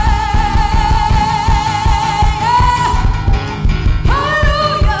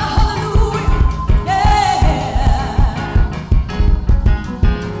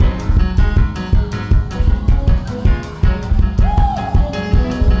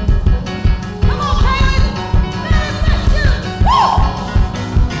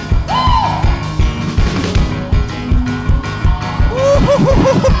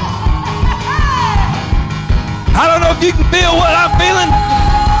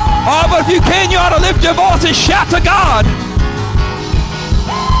been, you ought to lift your voice and shout to God.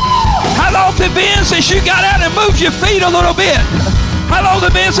 How long has it been since you got out and moved your feet a little bit? How long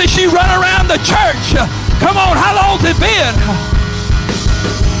has it been since you run around the church? Come on, how long has it been?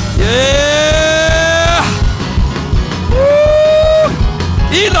 Yeah. Woo.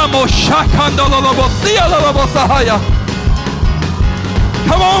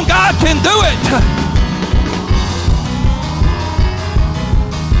 Come on, God can do it.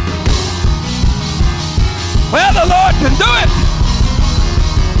 Well, the Lord can do it.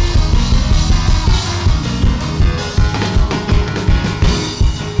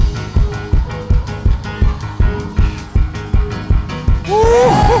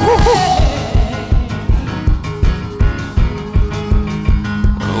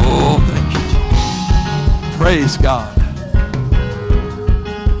 Oh, thank you. Praise God.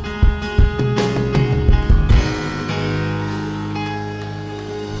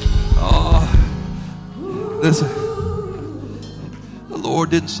 Listen, the Lord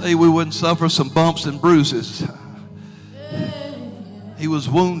didn't say we wouldn't suffer some bumps and bruises. He was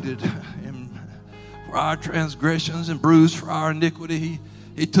wounded for our transgressions and bruised for our iniquity.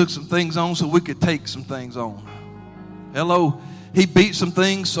 He took some things on so we could take some things on. Hello. He beat some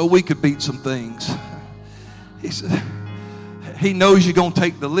things so we could beat some things. He said, he knows you're going to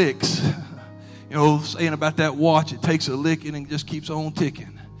take the licks. You know, saying about that watch, it takes a licking and just keeps on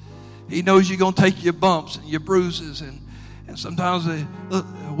ticking. He knows you're going to take your bumps and your bruises, and sometimes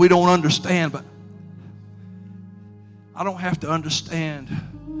we don't understand, but I don't have to understand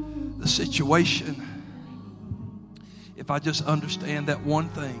the situation if I just understand that one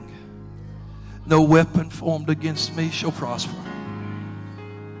thing. No weapon formed against me shall prosper.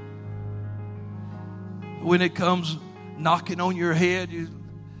 When it comes knocking on your head,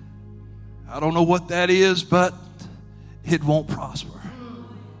 I don't know what that is, but it won't prosper.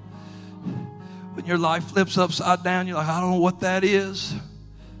 When your life flips upside down, you're like, I don't know what that is.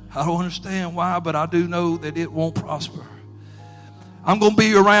 I don't understand why, but I do know that it won't prosper. I'm going to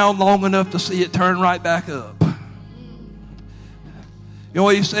be around long enough to see it turn right back up. You know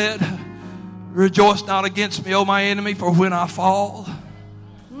what he said? Rejoice not against me, O my enemy, for when I fall,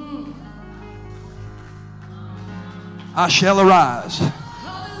 I shall arise.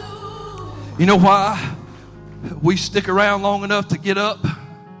 You know why we stick around long enough to get up?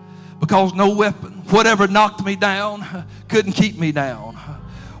 Because no weapon, whatever knocked me down, couldn't keep me down.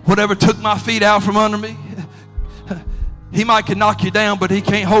 Whatever took my feet out from under me, he might can knock you down, but he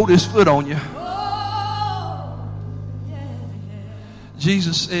can't hold his foot on you.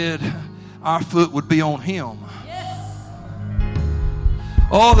 Jesus said our foot would be on him.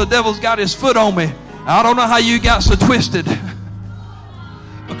 Oh, the devil's got his foot on me. I don't know how you got so twisted.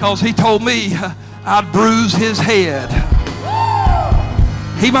 Because he told me I'd bruise his head.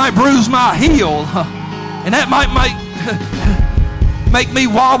 He might bruise my heel, and that might make me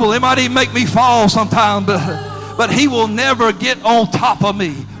wobble. It might even make me fall sometime, but he will never get on top of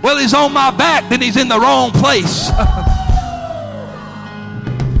me. Well, he's on my back, then he's in the wrong place.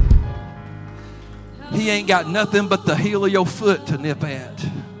 He ain't got nothing but the heel of your foot to nip at.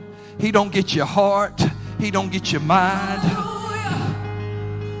 He don't get your heart. He don't get your mind.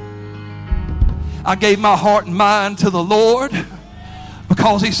 I gave my heart and mind to the Lord,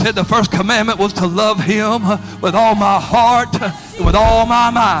 because he said the first commandment was to love him with all my heart and with all my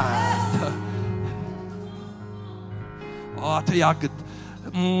mind. Oh, I tell you, I could.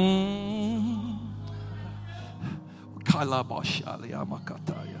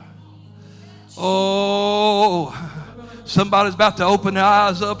 Oh, somebody's about to open their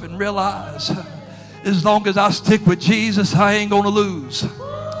eyes up and realize, as long as I stick with Jesus, I ain't going to lose.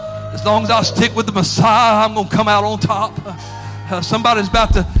 As long as I stick with the Messiah, I'm going to come out on top. Somebody's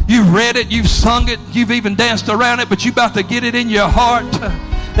about to, you've read it, you've sung it, you've even danced around it, but you're about to get it in your heart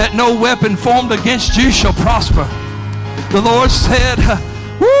that no weapon formed against you shall prosper. The Lord said,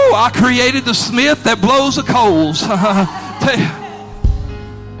 woo, I created the smith that blows the coals.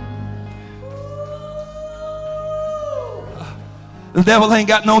 The devil ain't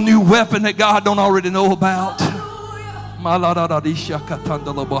got no new weapon that God don't already know about.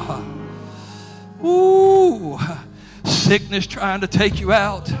 Ooh. Sickness trying to take you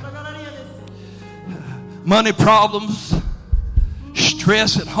out. Money problems.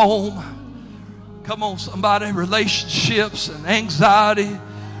 Stress at home. Come on, somebody. Relationships and anxiety.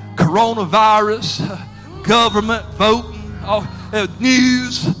 Coronavirus. Government voting.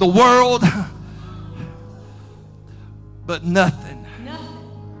 News. The world. But nothing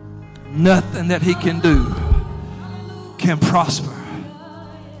that he can do can prosper.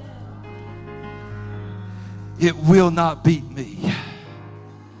 It will not beat me.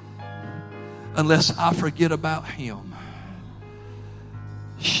 unless I forget about him.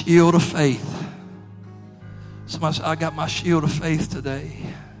 Shield of faith. Somebody said, I got my shield of faith today.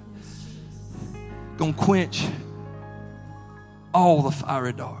 Gonna quench all the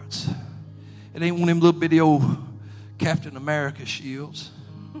fiery darts. It ain't one of them little bitty old Captain America shields.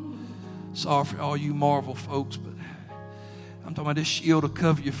 Sorry for all you Marvel folks, but I'm talking about this shield will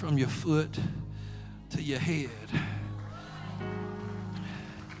cover you from your foot to your head.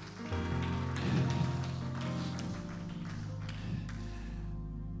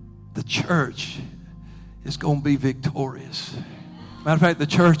 The church is going to be victorious. Matter of fact, the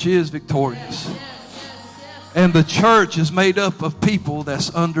church is victorious. And the church is made up of people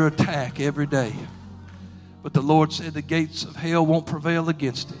that's under attack every day. But the Lord said the gates of hell won't prevail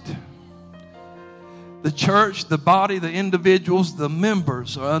against it. The church, the body, the individuals, the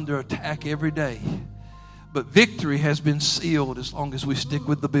members are under attack every day. But victory has been sealed as long as we stick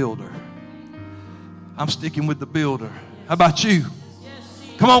with the builder. I'm sticking with the builder. How about you?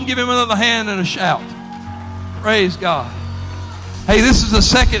 Come on, give him another hand and a shout. Praise God. Hey, this is the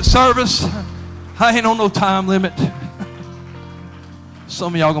second service. I ain't on no time limit.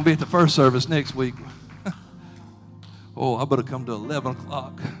 Some of y'all going to be at the first service next week. Oh, I better come to 11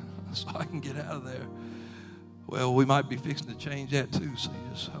 o'clock so I can get out of there. Well, we might be fixing to change that too, so you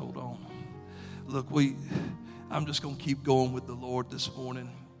just hold on. Look, I'm just going to keep going with the Lord this morning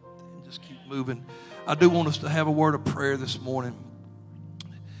and just keep moving. I do want us to have a word of prayer this morning.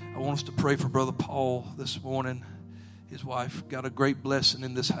 I want us to pray for Brother Paul this morning. His wife got a great blessing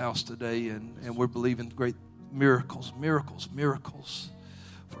in this house today, and we're believing great miracles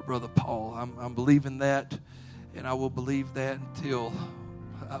for Brother Paul. I'm believing that, and I will believe that until,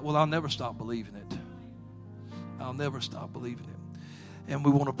 I'll never stop believing it. I'll never stop believing it. And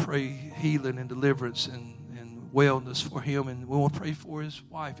we want to pray healing and deliverance and wellness for him, and we want to pray for his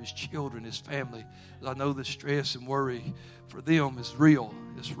wife, his children, his family. I know the stress and worry for them is real.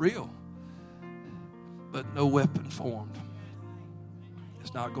 It's real. But no weapon formed.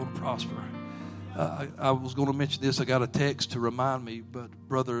 It's not going to prosper. I was going to mention this. I got a text to remind me, but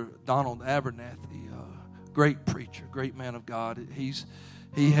Brother Donald Abernathy, great preacher, great man of God.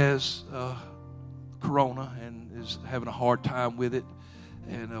 He has corona and is having a hard time with it,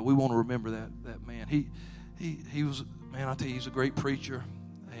 and we want to remember that man. He was, man, I tell you, he's a great preacher.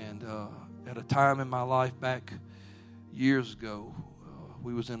 And at a time in my life back years ago,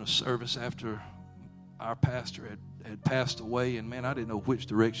 we was in a service after our pastor had passed away, and man, I didn't know which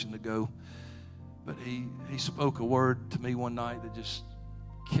direction to go. But he spoke a word to me one night that just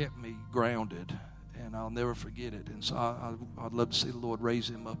kept me grounded, and I'll never forget it. And so I'd love to see the Lord raise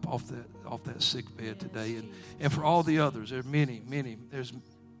him up off that sick bed today. And for all the others, there are many. There's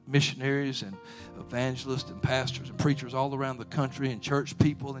missionaries and evangelists and pastors and preachers all around the country, and church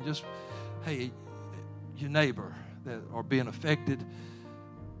people, and just, hey, your neighbor that are being affected.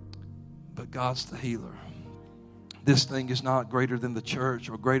 But God's the healer. This thing is not greater than the church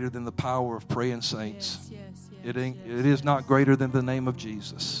or greater than the power of praying saints. It is not greater than the name of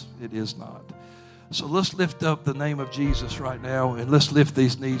Jesus. It is not. So let's lift up the name of Jesus right now, and let's lift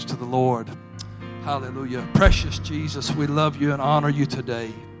these needs to the Lord. Hallelujah. Precious Jesus, we love you and honor you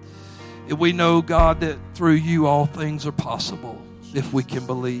today. And we know, God, that through you all things are possible if we can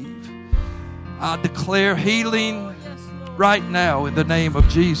believe. I declare healing right now in the name of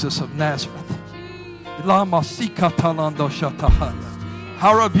Jesus of Nazareth. I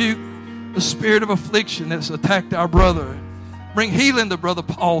rebuke the spirit of affliction that's attacked our brother. Bring healing to Brother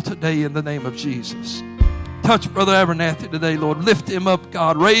Paul today in the name of Jesus. Touch Brother Abernathy today, Lord. Lift him up,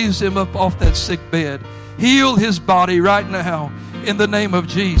 God. Raise him up off that sick bed. Heal his body right now in the name of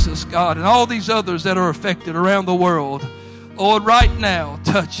Jesus, God. And all these others that are affected around the world, Lord, right now,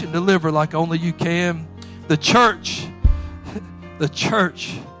 touch and deliver like only you can. The church,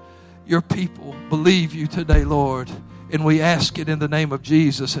 your people believe you today, Lord. And we ask it in the name of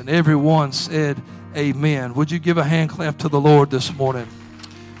Jesus. And everyone said, amen. Would you give a hand clap to the Lord this morning?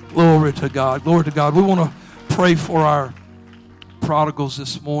 Glory to God. Glory to God. We want to pray for our prodigals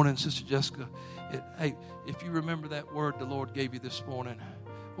this morning. Sister Jessica, hey, if you remember that word the Lord gave you this morning,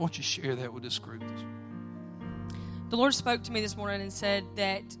 why don't you share that with this group? The Lord spoke to me this morning and said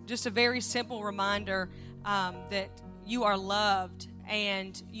that just a very simple reminder that you are loved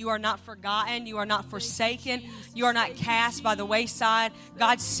and you are not forgotten, you are not forsaken, you are not cast by the wayside.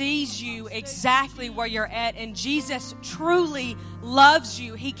 God sees you exactly where you're at, and Jesus truly loves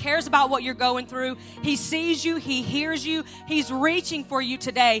you. He cares about what you're going through. He sees you, He hears you, He's reaching for you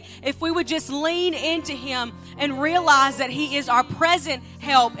today. If we would just lean into Him and realize that He is our present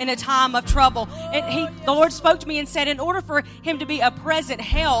help in a time of trouble. And the Lord spoke to me and said, in order for Him to be a present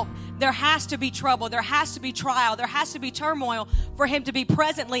help, there has to be trouble, there has to be trial, there has to be turmoil for him to be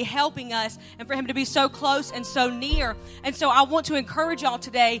presently helping us and for him to be so close and so near. And so I want to encourage y'all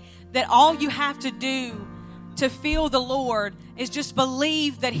today that all you have to do to feel the Lord is just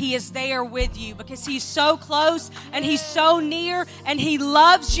believe that he is there with you, because he's so close and he's so near and he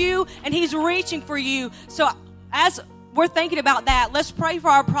loves you and he's reaching for you. So as we're thinking about that, let's pray for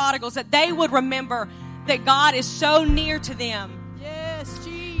our prodigals, that they would remember that God is so near to them. Yes,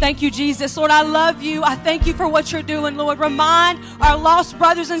 Jesus. Thank you, Jesus. Lord, I love you. I thank you for what you're doing, Lord. Remind our lost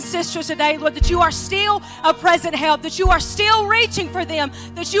brothers and sisters today, Lord, that you are still a present help, that you are still reaching for them,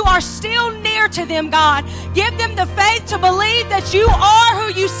 that you are still near to them, God. Give them the faith to believe that you are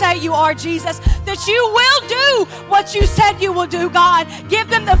who you say you are, Jesus, that you will do what you said you will do, God. Give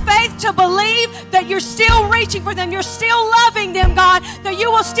them the faith to believe that you're still reaching for them, you're still loving them, God, that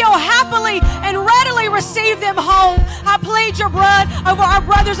you will still happily and readily receive them home. I plead your blood over our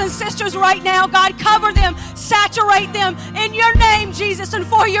brothers and sisters right now, God. Cover them, saturate them in your name, Jesus, and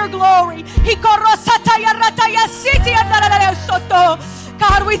for your glory.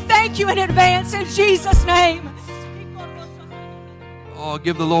 God, we thank you in advance in Jesus' name. Oh,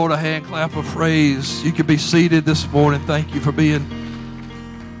 give the Lord a hand clap of praise. You can be seated this morning. Thank you for being.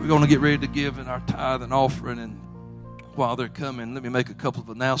 We're going to get ready to give in our tithe and offering, and while they're coming, let me make a couple of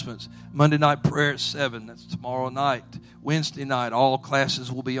announcements. Monday night prayer at 7. That's tomorrow night. Wednesday night, all classes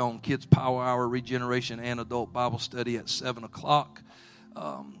will be on. Kids Power Hour, Regeneration, and Adult Bible Study at 7 o'clock.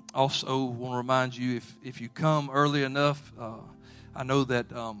 Also, want to remind you, if you come early enough, I know that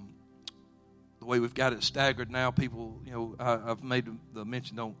the way we've got it staggered now, people, I've made the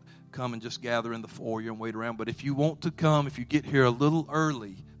mention, don't come and just gather in the foyer and wait around. But if you want to come, if you get here a little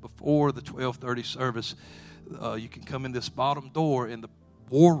early before the 12:30 service, you can come in this bottom door in the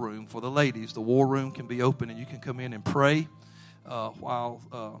war room for the ladies. The war room can be open, and you can come in and pray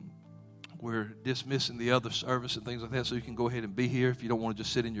while we're dismissing the other service and things like that. So you can go ahead and be here if you don't want to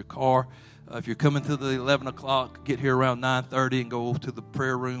just sit in your car. If you're coming to the 11 o'clock, get here around 9:30 and go to the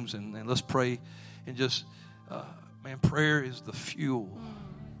prayer rooms and let's pray. And just, prayer is the fuel.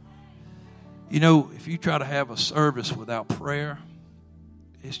 If you try to have a service without prayer,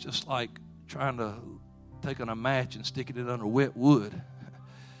 it's just like trying to taking a match and sticking it under wet wood.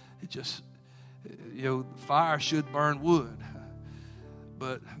 It just, fire should burn wood.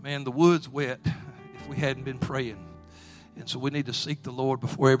 But, man, the wood's wet if we hadn't been praying. And so we need to seek the Lord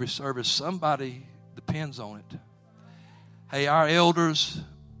before every service. Somebody depends on it. Hey, our elders,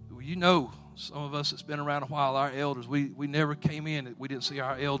 some of us that's been around a while, our elders, we never came in. We didn't see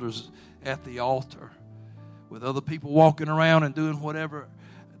our elders at the altar with other people walking around and doing whatever.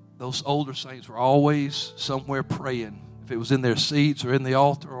 Those older saints were always somewhere praying. If it was in their seats or in the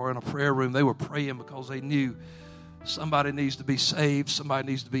altar or in a prayer room, they were praying because they knew somebody needs to be saved, somebody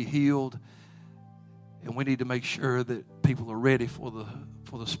needs to be healed, and we need to make sure that people are ready for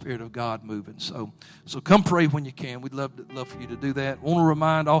the Spirit of God moving. So come pray when you can. We'd love for you to do that. I want to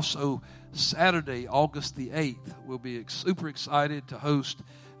remind also, Saturday, August the 8th, we'll be super excited to host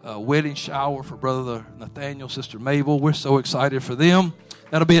a wedding shower for Brother Nathaniel, Sister Mabel. We're so excited for them.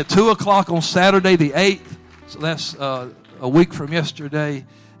 That'll be at 2 o'clock on Saturday the 8th. So that's a week from yesterday.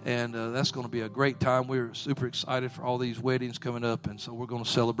 And that's going to be a great time. We're super excited for all these weddings coming up. And so we're going to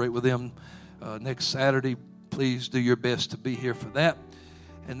celebrate with them next Saturday. Please do your best to be here for that.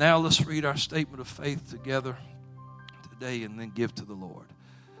 And now let's read our statement of faith together today and then give to the Lord.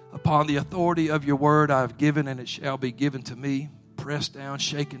 Upon the authority of your word I have given, and it shall be given to me, pressed down,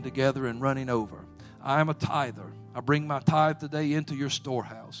 shaken together, and running over. I am a tither. I bring my tithe today into your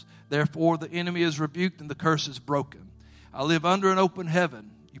storehouse. Therefore the enemy is rebuked and the curse is broken. I live under an open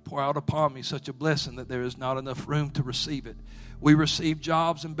heaven. You pour out upon me such a blessing that there is not enough room to receive it. We receive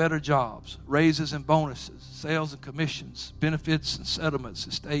jobs and better jobs, raises and bonuses, sales and commissions, benefits and settlements,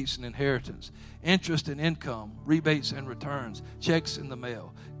 estates and inheritance, interest and income, rebates and returns, checks in the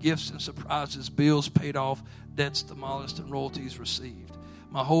mail, gifts and surprises, bills paid off, debts demolished, and royalties received.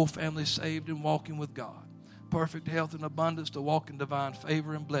 My whole family saved and walking with God. Perfect health and abundance to walk in divine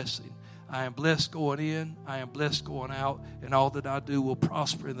favor and blessing. I am blessed going in. I am blessed going out. And all that I do will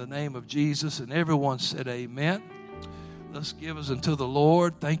prosper in the name of Jesus. And everyone said amen. Let's give us unto the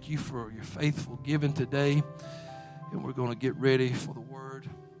Lord. Thank you for your faithful giving today. And we're going to get ready for the word.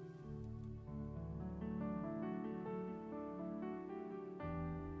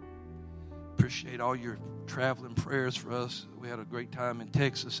 Appreciate all your traveling prayers for us. We had a great time in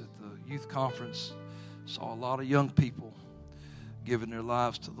Texas at the youth conference. Saw a lot of young people giving their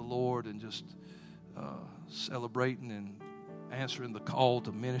lives to the Lord and just celebrating and answering the call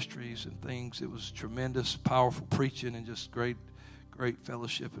to ministries and things. It was tremendous, powerful preaching and just great great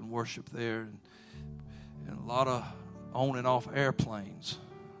fellowship and worship there, and a lot of on and off airplanes,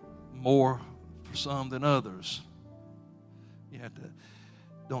 more for some than others. You have to,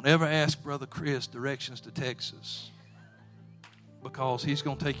 don't ever ask Brother Chris directions to Texas, because he's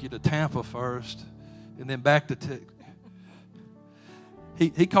going to take you to Tampa first and then back to Texas.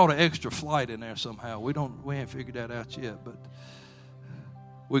 He caught an extra flight in there somehow. We ain't figured that out yet, but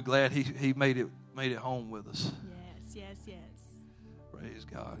we're glad he made it home with us. Yes. Praise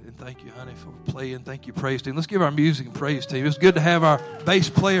God. And thank you, honey, for playing. Thank you, praise team. Let's give our music and praise team. It's good to have our bass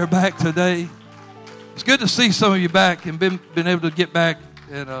player back today. It's good to see some of you back and been able to get back,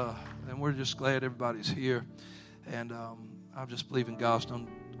 and we're just glad everybody's here. And I just believe in God's going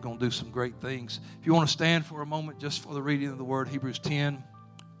to do some great things. If you want to stand for a moment just for the reading of the word, Hebrews 10,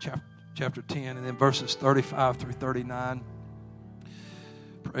 chapter 10, and then verses 35 through 39.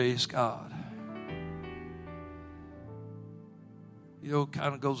 Praise God. You know, it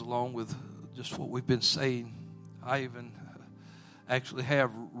kind of goes along with just what we've been saying. I even actually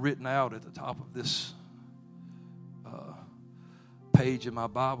have written out at the top of this page in my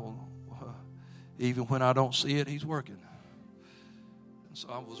Bible, even when I don't see it, He's working. And so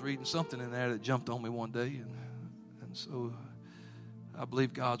I was reading something in there that jumped on me one day, and so I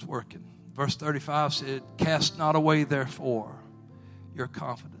believe God's working. Verse 35 said, "Cast not away therefore your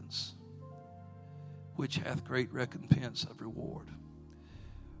confidence, which hath great recompense of reward.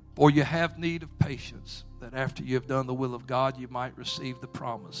 For you have need of patience, that after you have done the will of God, you might receive the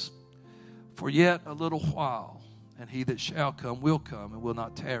promise. For yet a little while, and he that shall come will come, and will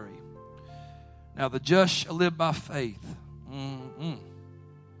not tarry. Now the just shall live by faith.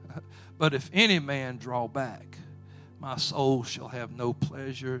 But if any man draw back, my soul shall have no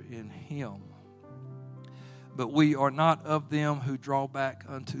pleasure in him. But we are not of them who draw back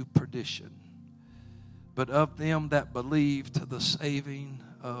unto perdition, but of them that believe to the saving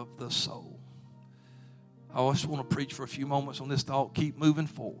of the soul." I just want to preach for a few moments on this thought. Keep moving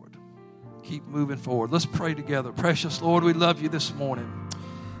forward. Keep moving forward. Let's pray together. Precious Lord, we love you this morning.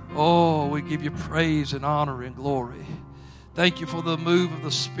 Oh, we give you praise and honor and glory. Thank you for the move of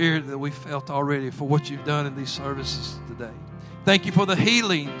the Spirit that we felt already, for what you've done in these services today. Thank you for the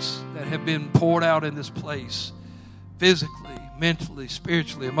healings that have been poured out in this place, physically, mentally,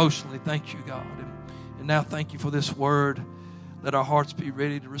 spiritually, emotionally. Thank you, God. And now thank you for this word. Let our hearts be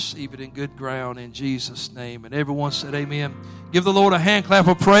ready to receive it in good ground in Jesus' name. And everyone said amen. Give the Lord a hand clap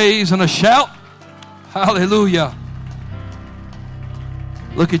of praise and a shout. Hallelujah.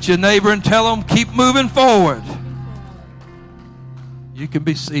 Look at your neighbor and tell them, keep moving forward. You can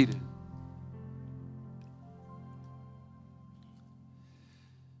be seated.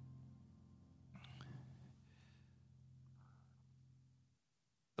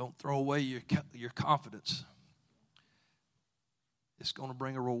 Don't throw away your confidence. It's going to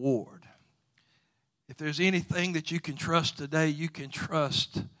bring a reward. If there's anything that you can trust today, you can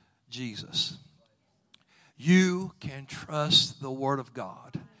trust Jesus. You can trust the Word of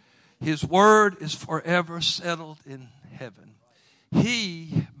God. His Word is forever settled in heaven.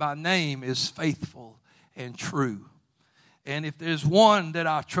 He, by name, is faithful and true. And if there's one that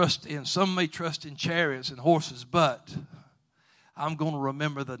I trust in, some may trust in chariots and horses, but I'm going to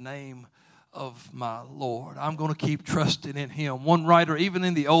remember the name of my Lord. I'm going to keep trusting in Him. One writer, even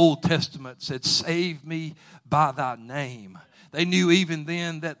in the Old Testament, said, "Save me by thy name." They knew even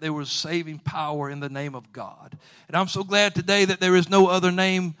then that there was saving power in the name of God. And I'm so glad today that there is no other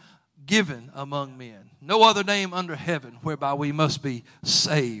name given among men, no other name under heaven whereby we must be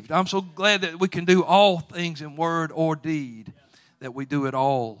saved. I'm so glad that we can do all things in word or deed, that we do it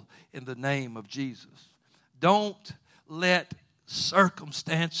all in the name of Jesus. Don't let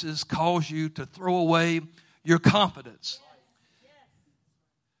circumstances cause you to throw away your confidence.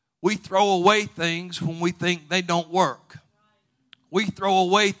 We throw away things when we think they don't work. We throw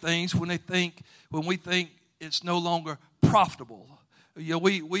away things when we think it's no longer profitable. You know,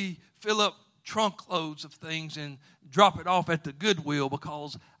 we fill up trunk loads of things and drop it off at the Goodwill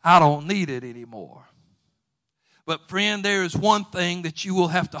because I don't need it anymore. But friend, there is one thing that you will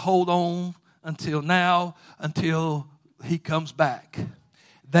have to hold on until He comes back.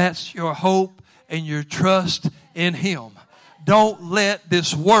 That's your hope and your trust in Him. Don't let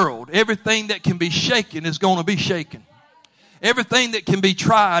this world, everything that can be shaken is going to be shaken. Everything that can be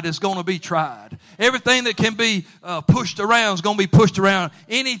tried is going to be tried. Everything that can be pushed around is going to be pushed around.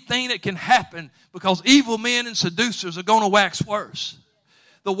 Anything that can happen, because evil men and seducers are going to wax worse.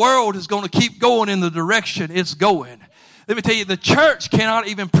 The world is going to keep going in the direction it's going. Let me tell you, the church cannot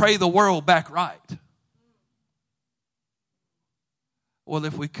even pray the world back right. Well,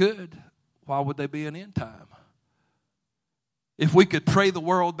 if we could, why would there be an end time? If we could pray the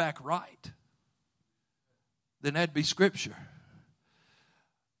world back right, then that'd be Scripture.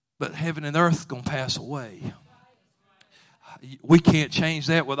 But heaven and earth going to pass away. We can't change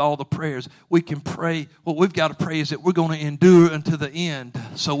that with all the prayers. We can pray. What we've got to pray is that we're going to endure unto the end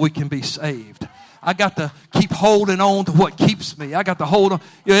so we can be saved. I got to keep holding on to what keeps me. I got to hold on.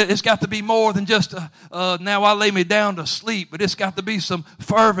 It's got to be more than just now I lay me down to sleep, but it's got to be some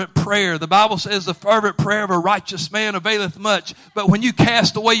fervent prayer. The Bible says the fervent prayer of a righteous man availeth much. But when you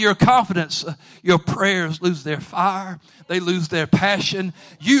cast away your confidence, your prayers lose their fire. They lose their passion.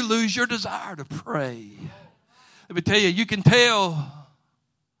 You lose your desire to pray. Let me tell you, you can tell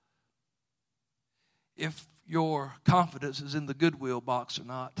if your confidence is in the Goodwill box or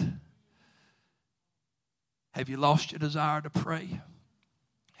not. Have you lost your desire to pray?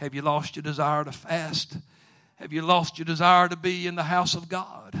 Have you lost your desire to fast? Have you lost your desire to be in the house of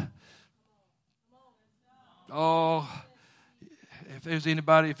God? Oh, if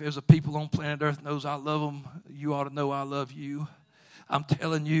there's a people on planet Earth knows I love them, you ought to know I love you. I'm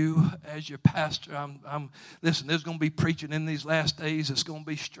telling you, as your pastor, listen, there's going to be preaching in these last days. It's going to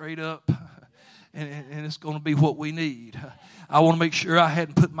be straight up. And it's going to be what we need. I want to make sure I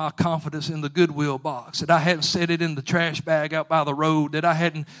hadn't put my confidence in the Goodwill box, that I hadn't set it in the trash bag out by the road, that I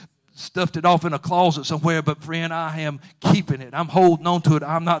hadn't stuffed it off in a closet somewhere. But friend, I am keeping it. I'm holding on to it.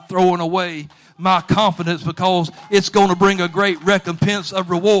 I'm not throwing away my confidence, because it's going to bring a great recompense of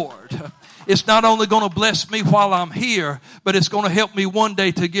reward. It's not only going to bless me while I'm here, but it's going to help me one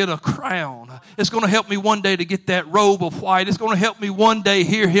day to get a crown. It's going to help me one day to get that robe of white. It's going to help me one day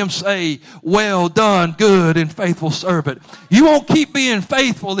hear him say, well done, good and faithful servant. You won't keep being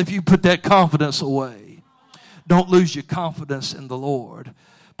faithful if you put that confidence away. Don't lose your confidence in the Lord.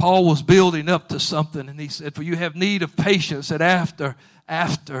 Paul was building up to something, and he said, for you have need of patience, that after,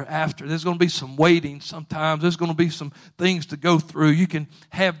 there's going to be some waiting sometimes. There's going to be some things to go through. You can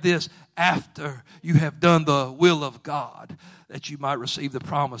have this after you have done the will of God, that you might receive the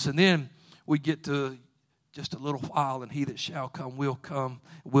promise. And then we get to just a little while, and he that shall come,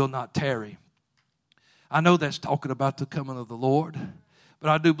 will not tarry. I know that's talking about the coming of the Lord, but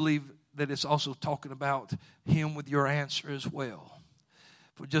I do believe that it's also talking about him with your answer as well.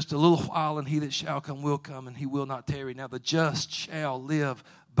 For just a little while, and he that shall come will come, and he will not tarry. Now the just shall live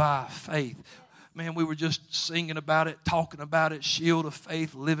by faith. Man, we were just singing about it, talking about it, shield of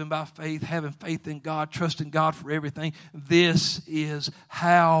faith, living by faith, having faith in God, trusting God for everything. This is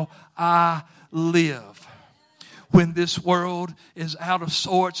how I live. When this world is out of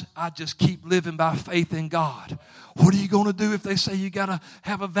sorts, I just keep living by faith in God. What are you going to do if they say you got to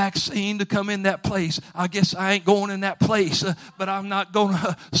have a vaccine to come in that place? I guess I ain't going in that place, but I'm not going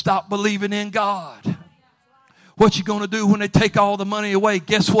to stop believing in God. What you going to do when they take all the money away?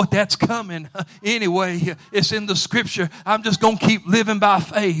 Guess what? That's coming. Anyway, it's in the Scripture. I'm just going to keep living by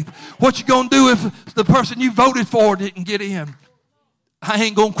faith. What you going to do if the person you voted for didn't get in? I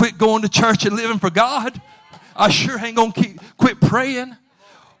ain't going to quit going to church and living for God. I sure ain't going to quit praying.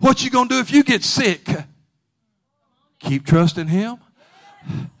 What you going to do if you get sick? Keep trusting him.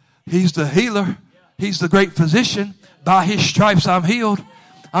 He's the healer. He's the great physician. By his stripes I'm healed.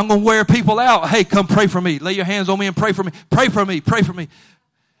 I'm going to wear people out. Hey, come pray for me. Lay your hands on me and pray for me. Pray for me. Pray for me.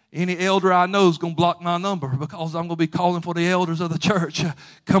 Any elder I know is going to block my number, because I'm going to be calling for the elders of the church.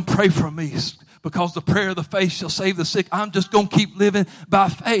 Come pray for me, because the prayer of the faith shall save the sick. I'm just going to keep living by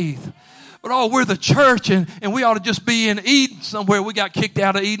faith. But we're the church, and we ought to just be in Eden somewhere. We got kicked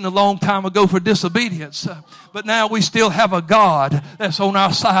out of Eden a long time ago for disobedience. But now we still have a God that's on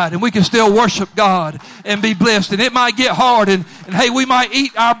our side, and we can still worship God and be blessed. And it might get hard, and hey, we might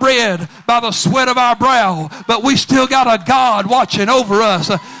eat our bread by the sweat of our brow, but we still got a God watching over us.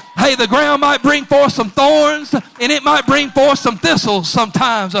 Hey, the ground might bring forth some thorns, and it might bring forth some thistles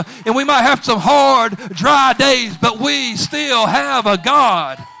sometimes. And we might have some hard, dry days, but we still have a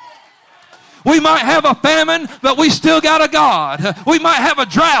God. We might have a famine, but we still got a God. We might have a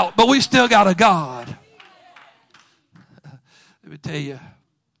drought, but we still got a God. Let me tell you,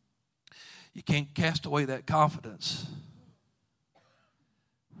 you can't cast away that confidence.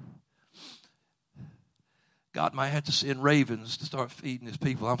 God might have to send ravens to start feeding his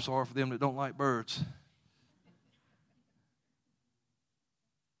people. I'm sorry for them that don't like birds.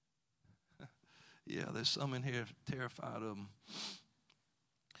 Yeah, there's some in here terrified of them.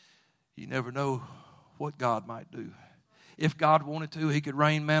 You never know what God might do. If God wanted to, he could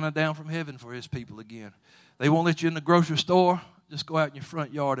rain manna down from heaven for his people again. They won't let you in the grocery store. Just go out in your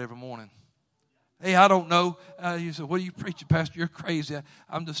front yard every morning. Hey, I don't know. You say, what are you preaching, Pastor? You're crazy.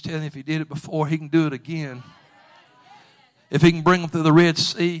 I'm just telling you, if he did it before, he can do it again. If he can bring them through the Red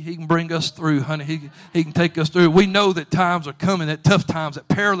Sea, he can bring us through, honey. He can take us through. We know that times are coming, that tough times, that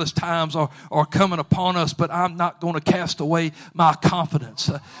perilous times are coming upon us, but I'm not going to cast away my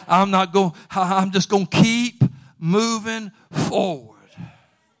confidence. I'm just going to keep moving forward.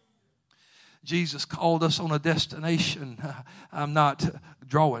 Jesus called us on a destination. I'm not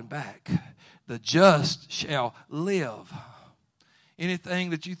drawing back. The just shall live.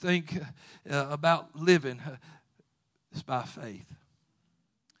 Anything that you think about living, it's by faith.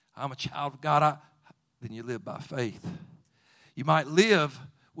 I'm a child of God. Then you live by faith. You might live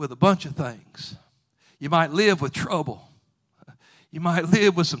with a bunch of things. You might live with trouble. You might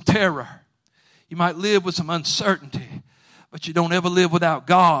live with some terror. You might live with some uncertainty. But you don't ever live without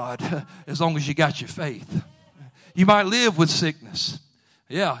God as long as you got your faith. You might live with sickness.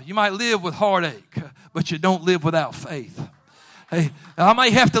 Yeah, you might live with heartache. But you don't live without faith. Hey, I may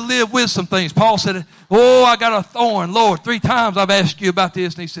have to live with some things. Paul said, oh, I got a thorn. Lord, 3 times I've asked you about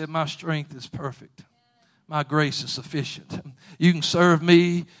this. And he said, my strength is perfect. My grace is sufficient. You can serve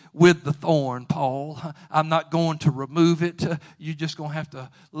me with the thorn, Paul. I'm not going to remove it. You're just going to have to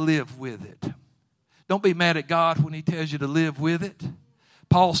live with it. Don't be mad at God when he tells you to live with it.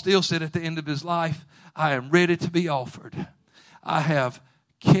 Paul still said at the end of his life, I am ready to be offered. I have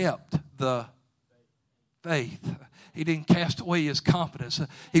kept the faith. He didn't cast away his confidence.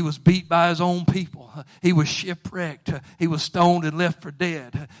 He was beat by his own people. He was shipwrecked. He was stoned and left for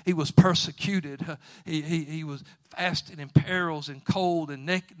dead. He was persecuted. He was fasting in perils and cold and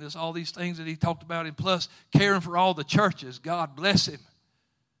nakedness, all these things that he talked about, and plus caring for all the churches. God bless him.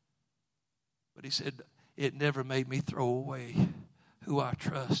 But he said, it never made me throw away who I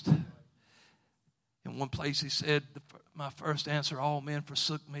trust. In one place he said, my first answer, all men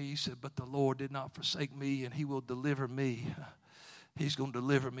forsook me. He said, but the Lord did not forsake me, and he will deliver me. He's going to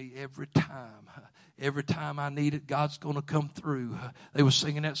deliver me every time. Every time I need it, God's going to come through. They were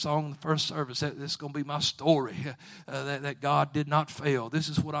singing that song in the first service. This is going to be my story, that God did not fail. This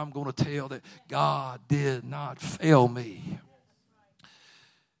is what I'm going to tell, that God did not fail me.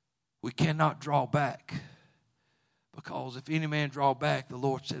 We cannot draw back, because if any man draw back, the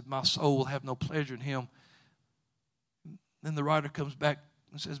Lord said, my soul will have no pleasure in him. Then the writer comes back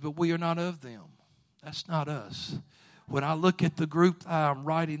and says, but we are not of them. That's not us. When I look at the group that I'm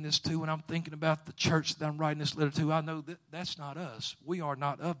writing this to, when I'm thinking about the church that I'm writing this letter to, I know that that's not us. We are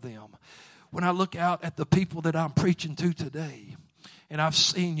not of them. When I look out at the people that I'm preaching to today, and I've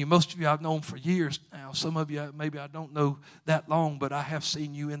seen you, most of you I've known for years now. Some of you maybe I don't know that long, but I have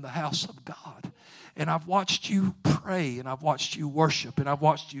seen you in the house of God. And I've watched you pray, and I've watched you worship, and I've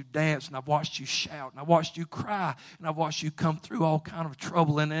watched you dance, and I've watched you shout, and I've watched you cry, and I've watched you come through all kind of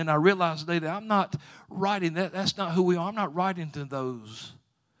trouble. And I realize today that I'm not writing that. That's not who we are. I'm not writing to those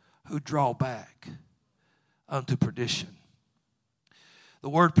who draw back unto perdition. The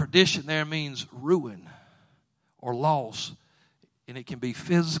word perdition there means ruin or loss, and it can be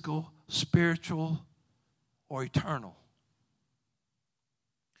physical, spiritual, or eternal.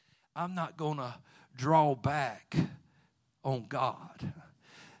 I'm not going to draw back on God.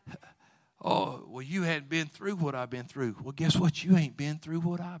 Oh, well, you hadn't been through what I've been through. Well, guess what? You ain't been through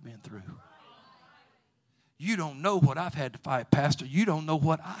what I've been through. You don't know what I've had to fight, Pastor. You don't know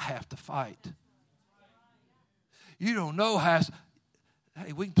what I have to fight. You don't know how.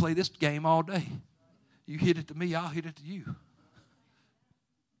 Hey, we can play this game all day. You hit it to me, I'll hit it to you.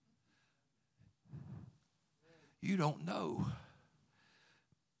 You don't know.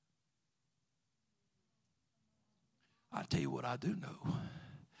 I tell you what I do know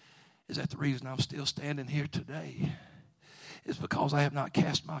is that the reason I'm still standing here today is because I have not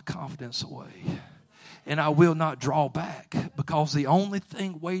cast my confidence away. And I will not draw back, because the only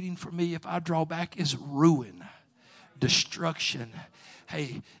thing waiting for me if I draw back is ruin, destruction.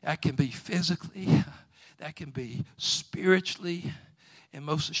 Hey, that can be physically, that can be spiritually, and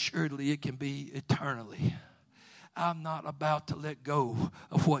most assuredly it can be eternally. I'm not about to let go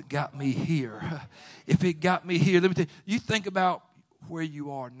of what got me here. If it got me here, let me tell you, you think about where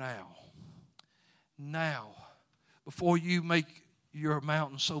you are now. Now, before you make your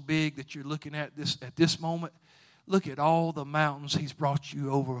mountain so big that you're looking at this moment, look at all the mountains he's brought you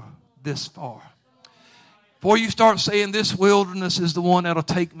over this far. Before you start saying this wilderness is the one that'll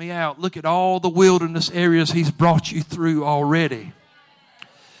take me out, look at all the wilderness areas he's brought you through already.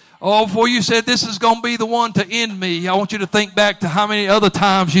 Oh, before you said this is going to be the one to end me, I want you to think back to how many other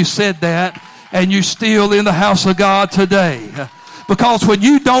times you said that, and you're still in the house of God today. Because when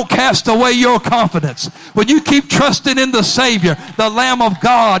you don't cast away your confidence, when you keep trusting in the Savior, the Lamb of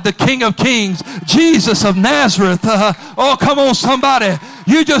God, the King of Kings, Jesus of Nazareth, oh, come on, somebody.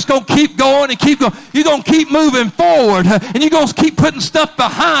 You're just going to keep going and keep going. You're going to keep moving forward. And you're going to keep putting stuff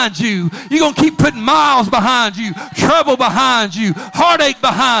behind you. You're going to keep putting miles behind you, trouble behind you, heartache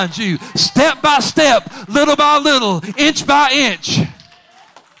behind you, step by step, little by little, inch by inch.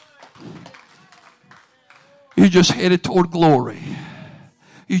 You're just headed toward glory.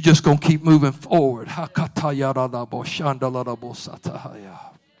 You're just going to keep moving forward.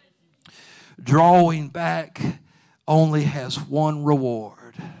 Drawing back only has one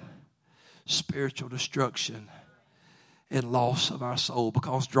reward: spiritual destruction and loss of our soul,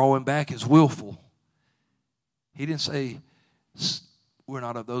 because drawing back is willful. He didn't say we're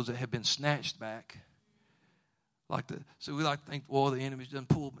not of those that have been snatched back. So we like to think, well, the enemy's done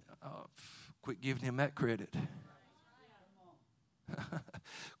pulled me. Quit giving him that credit.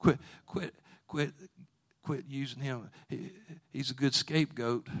 Quit using him. He's a good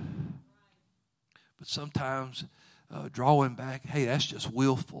scapegoat. But sometimes drawing back, hey, that's just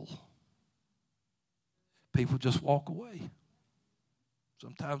willful. People just walk away.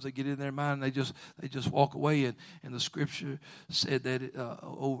 Sometimes they get in their mind and they just walk away. And the scripture said that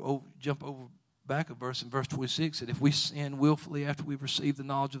jump over back a verse in verse 26, that if we sin willfully after we've received the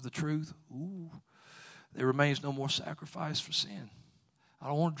knowledge of the truth, there remains no more sacrifice for sin. I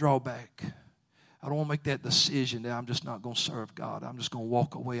don't want to draw back. I don't want to make that decision that I'm just not going to serve God. I'm just going to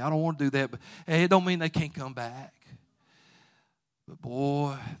walk away. I don't want to do that. But hey, it don't mean they can't come back. But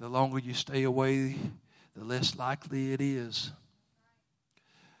boy, the longer you stay away, the less likely it is.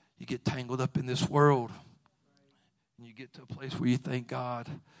 You get tangled up in this world. And you get to a place where you think God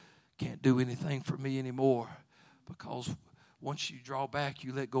can't do anything for me anymore. Because once you draw back,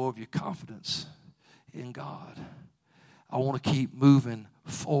 you let go of your confidence in God. I want to keep moving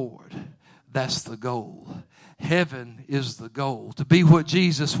forward. That's the goal. Heaven is the goal. To be what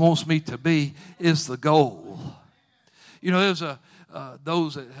Jesus wants me to be is the goal. You know, there's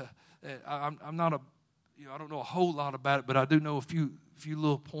those that I'm not I don't know a whole lot about it, but I do know a few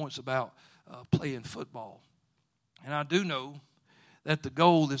little points about playing football. And I do know that the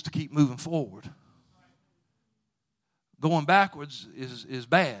goal is to keep moving forward. Going backwards is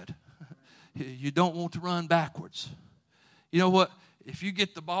bad. You don't want to run backwards. You know what? If you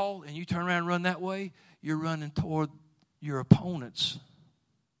get the ball and you turn around and run that way, you're running toward your opponents.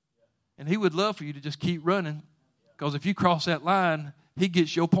 And he would love for you to just keep running, because if you cross that line, he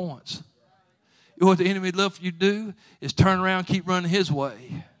gets your points. You know what the enemy would love for you to do is turn around and keep running his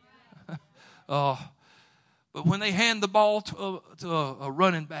way. But when they hand the ball to a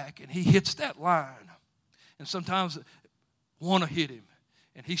running back and he hits that line, and sometimes one will hit him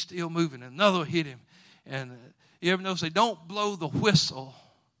and he's still moving, and another will hit him, and you ever notice they don't blow the whistle?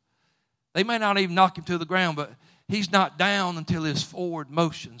 They may not even knock him to the ground, but he's not down until his forward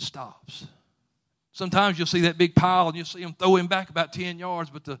motion stops. Sometimes you'll see that big pile and you'll see him throw him back about 10 yards,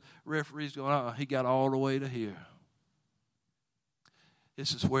 but the referee's going, he got all the way to here.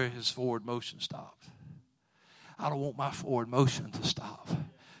 This is where his forward motion stopped. I don't want my forward motion to stop,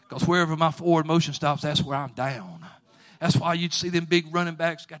 because wherever my forward motion stops, that's where I'm down. That's why you'd see them big running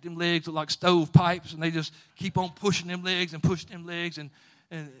backs got them legs like stovepipes, and they just keep on pushing them legs, and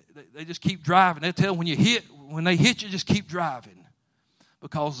they just keep driving. They tell when they hit you, just keep driving,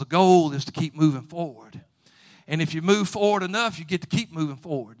 because the goal is to keep moving forward. And if you move forward enough, you get to keep moving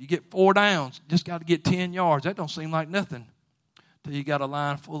forward. You get 4 downs, just got to get 10 yards. That don't seem like nothing till you got a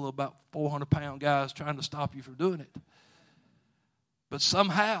line full of about 400-pound guys trying to stop you from doing it. But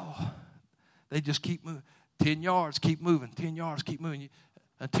somehow they just keep moving. 10 yards, keep moving. 10 yards, keep moving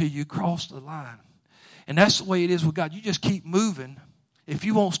until you cross the line. And that's the way it is with God. You just keep moving. If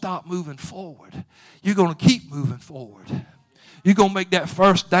you won't stop moving forward, you're going to keep moving forward. You're going to make that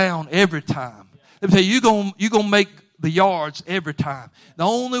first down every time. Let me tell you, you're going to make the yards every time. The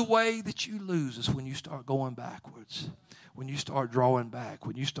only way that you lose is when you start going backwards, when you start drawing back,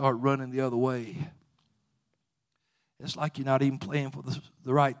 when you start running the other way. It's like you're not even playing for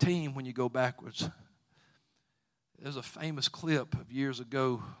the right team when you go backwards. There's a famous clip of years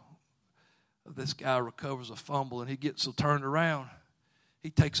ago of this guy recovers a fumble, and he gets so turned around, he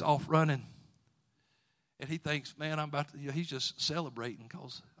takes off running. And he thinks, man, he's just celebrating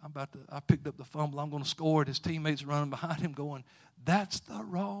because I picked up the fumble, I'm going to score it. His teammates are running behind him going, that's the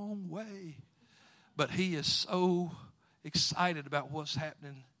wrong way. But he is so excited about what's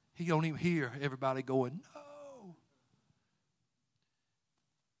happening, he don't even hear everybody going, no.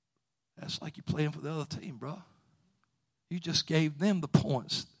 That's like you're playing for the other team, bro. You just gave them the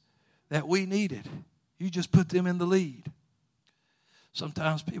points that we needed. You just put them in the lead.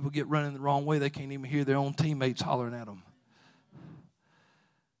 Sometimes people get running the wrong way. They can't even hear their own teammates hollering at them.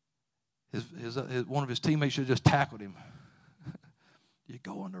 One of his teammates should have just tackled him. You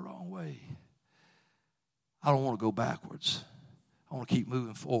You're going the wrong way. I don't want to go backwards. I want to keep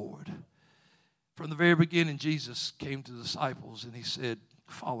moving forward. From the very beginning, Jesus came to the disciples and he said,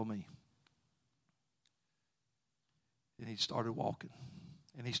 follow me. And he started walking.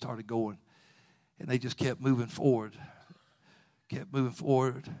 And he started going. And they just kept moving forward. Kept moving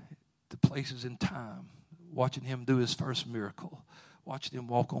forward to places in time. Watching him do his first miracle. Watching him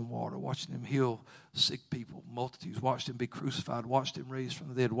walk on water. Watching him heal sick people, multitudes. Watched him be crucified. Watched him raised from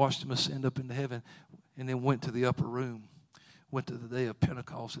the dead. Watched him ascend up into heaven. And then went to the upper room. Went to the day of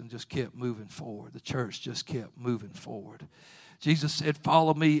Pentecost and just kept moving forward. The church just kept moving forward. Jesus said,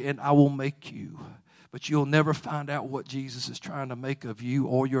 follow me and I will make you. But you'll never find out what Jesus is trying to make of you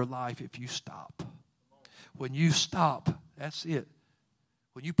or your life if you stop. When you stop, that's it.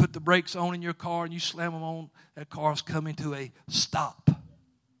 When you put the brakes on in your car and you slam them on, that car's coming to a stop.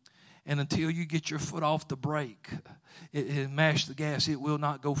 And until you get your foot off the brake and mash the gas, it will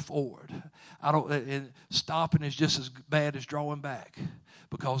not go forward. And stopping is just as bad as drawing back,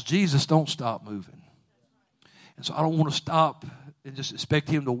 because Jesus don't stop moving. And so I don't want to stop and just expect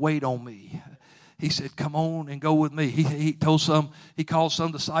him to wait on me. He said, come on and go with me. He called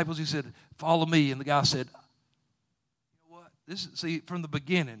some disciples. He said, follow me. And the guy said, you know what? From the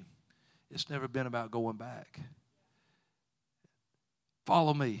beginning, it's never been about going back.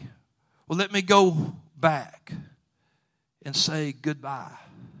 Follow me. Well, let me go back and say goodbye.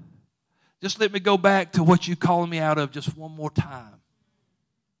 Just let me go back to what you're calling me out of just one more time.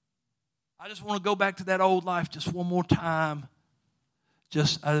 I just want to go back to that old life just one more time.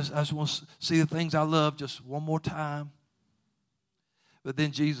 I just want to see the things I love just one more time. But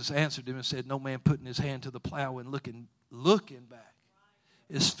then Jesus answered him and said, no man putting his hand to the plow and looking back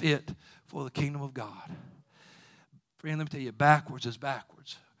is fit for the kingdom of God. Friend, let me tell you, backwards is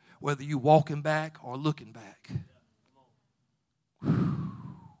backwards. Whether you walking back or looking back. Whew.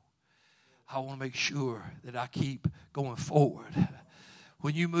 I want to make sure that I keep going forward.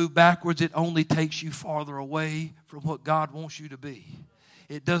 When you move backwards, it only takes you farther away from what God wants you to be.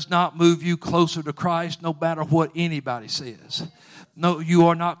 It does not move you closer to Christ, no matter what anybody says. No, you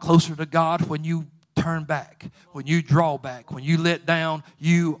are not closer to God when you turn back, when you draw back, when you let down.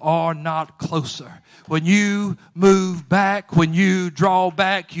 You are not closer. When you move back, when you draw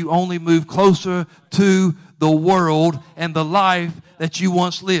back, you only move closer to the world and the life that you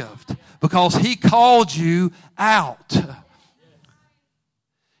once lived, because he called you out.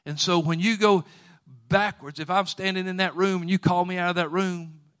 And so when you go backwards, if I'm standing in that room and you call me out of that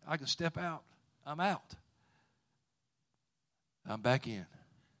room, I can step out. I'm out. I'm back in.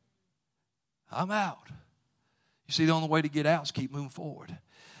 I'm out. You see, the only way to get out is keep moving forward.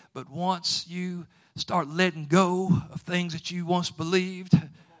 But once you start letting go of things that you once believed,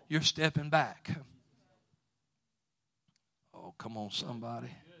 you're stepping back. Oh, come on,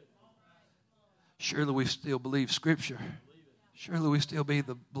 somebody. Surely we still believe Scripture. Surely we still believe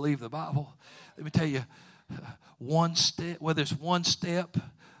the Bible. Let me tell you, one step, whether it's one step,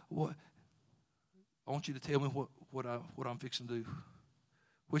 I want you to tell me what I'm fixing to do.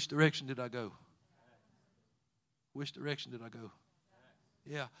 Which direction did I go? Which direction did I go?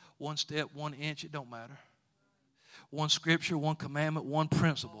 Yeah, one step, 1 inch, it don't matter. One scripture, one commandment, one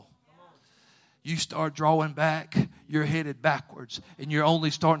principle. You start drawing back, you're headed backwards, and you're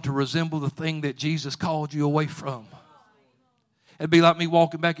only starting to resemble the thing that Jesus called you away from. It'd be like me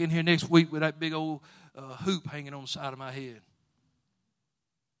walking back in here next week with that big old hoop hanging on the side of my head.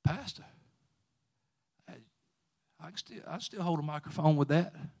 Pastor, I still hold a microphone with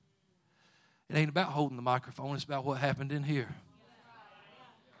that. It ain't about holding the microphone. It's about what happened in here.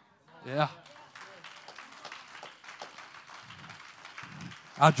 Yeah.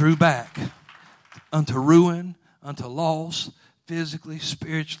 I drew back unto ruin, unto loss, physically,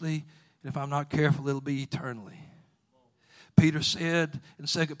 spiritually, and if I'm not careful, it'll be eternally. Peter said in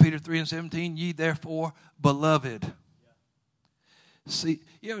 2 Peter 3:17, ye therefore, beloved. See,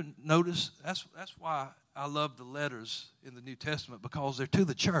 you ever notice? That's why I love the letters in the New Testament, because they're to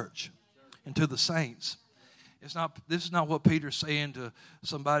the church and to the saints. This is not what Peter's saying to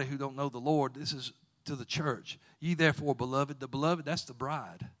somebody who don't know the Lord. This is to the church. Ye therefore, beloved. The beloved, that's the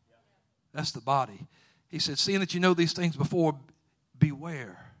bride. That's the body. He said, seeing that you know these things before,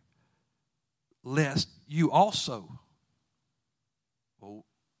 beware, lest you also. Well,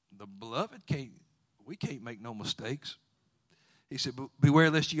 the beloved we can't make no mistakes. He said, beware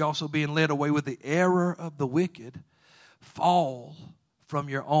lest you also, being led away with the error of the wicked, fall from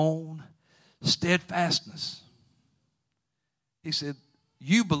your own steadfastness. He said,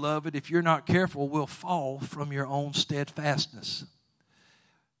 you, beloved, if you're not careful, will fall from your own steadfastness.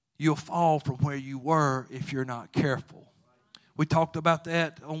 You'll fall from where you were if you're not careful. We talked about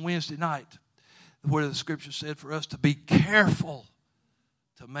that on Wednesday night, where the scripture said for us to be careful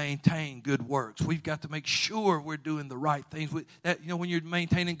to maintain good works. We've got to make sure we're doing the right things. When you're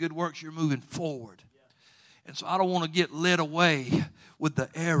maintaining good works, you're moving forward. And so I don't want to get led away with the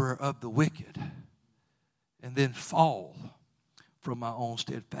error of the wicked and then fall from my own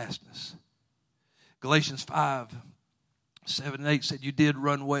steadfastness. Galatians 5:7-8 said, you did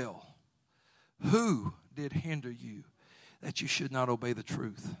run well. Who did hinder you that you should not obey the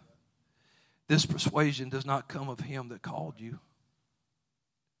truth? This persuasion does not come of him that called you.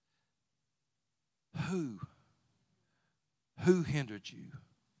 Who hindered you?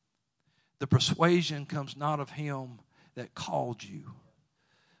 The persuasion comes not of him that called you.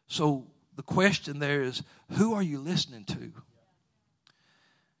 So the question there is, who are you listening to?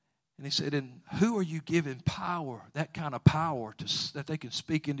 And he said, and who are you giving power, that kind of power, that they can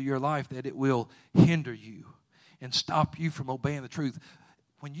speak into your life, that it will hinder you and stop you from obeying the truth?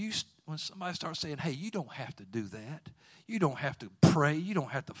 When somebody starts saying, hey, you don't have to do that. You don't have to pray. You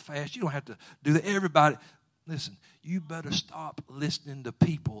don't have to fast. You don't have to do that. Everybody, listen, you better stop listening to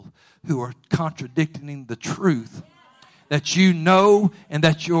people who are contradicting the truth that you know and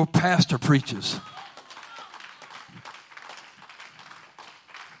that your pastor preaches.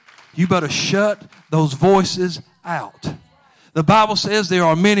 You better shut those voices out. The Bible says there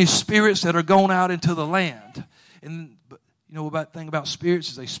are many spirits that are going out into the land. And you know about the thing about spirits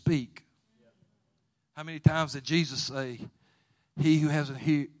is they speak. How many times did Jesus say, he who has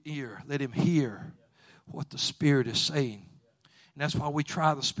an ear, let him hear what the Spirit is saying? And that's why we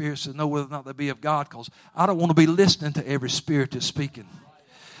try the spirits to know whether or not they be of God, because I don't want to be listening to every spirit that's speaking.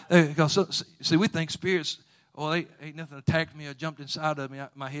 Because, see, we think spirits, they ain't nothing attacked me or jumped inside of me.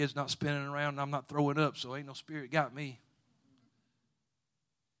 My head's not spinning around and I'm not throwing up, so ain't no spirit got me.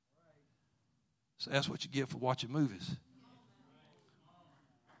 So that's what you get for watching movies.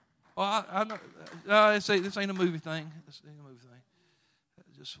 I know. This ain't a movie thing. This ain't a movie thing.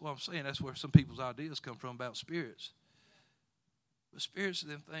 Just what I'm saying, that's where some people's ideas come from about spirits. But spirits are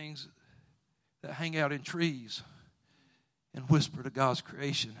them things that hang out in trees and whisper to God's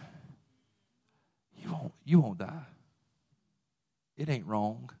creation. You won't die. It ain't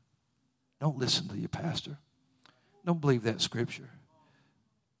wrong. Don't listen to your pastor. Don't believe that scripture.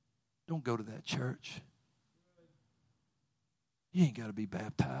 Don't go to that church. You ain't got to be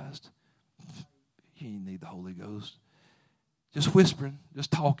baptized. You ain't need the Holy Ghost. Just whispering, just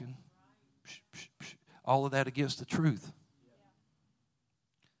talking. All of that against the truth.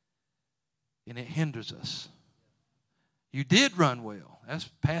 And it hinders us. You did run well. That's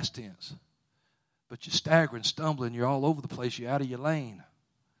past tense. But you're staggering, stumbling. You're all over the place. You're out of your lane.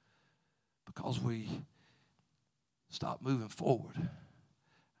 Because we stopped moving forward.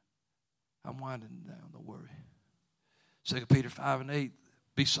 I'm winding down, don't worry. 2 Peter 5:8,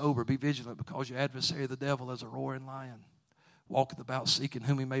 be sober, be vigilant, because your adversary, the devil, as a roaring lion, walketh about seeking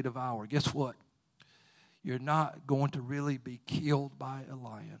whom he may devour. Guess what? You're not going to really be killed by a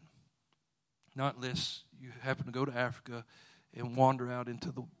lion. Not unless you happen to go to Africa and wander out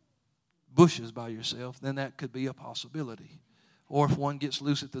into the bushes by yourself, then that could be a possibility. Or if one gets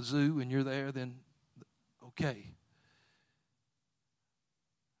loose at the zoo and you're there, then okay.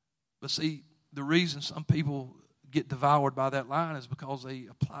 But see, the reason some people get devoured by that lion is because they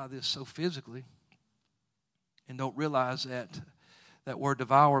apply this so physically and don't realize that that word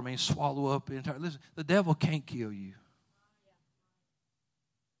devour means swallow up entire. Listen, the devil can't kill you.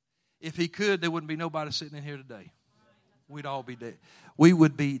 If he could, there wouldn't be nobody sitting in here today. We'd all be dead. We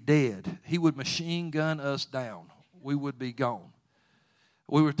would be dead. He would machine gun us down. We would be gone.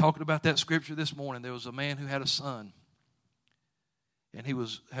 We were talking about that scripture this morning. There was a man who had a son. And he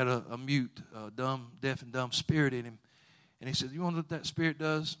had a mute, deaf and dumb spirit in him. And he said, you want to know what that spirit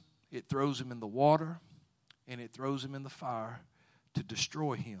does? It throws him in the water and it throws him in the fire to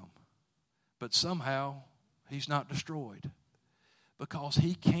destroy him. But somehow he's not destroyed because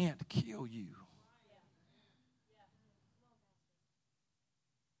he can't kill you.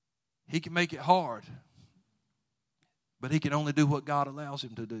 He can make it hard, but he can only do what God allows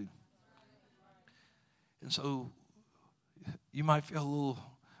him to do. And so you might feel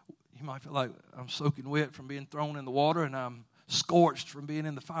like I'm soaking wet from being thrown in the water and I'm scorched from being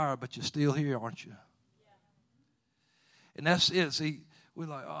in the fire, but you're still here, aren't you? And that's it. See, we're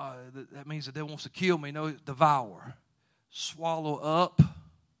like, that means the devil wants to kill me. No, devour. Swallow up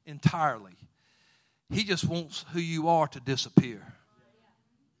entirely. He just wants who you are to disappear.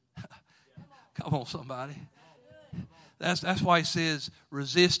 Come on, somebody. That's why he says,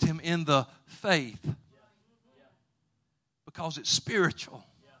 resist him in the faith. Because it's spiritual.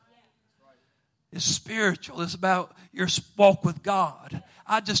 It's spiritual. It's about your walk with God.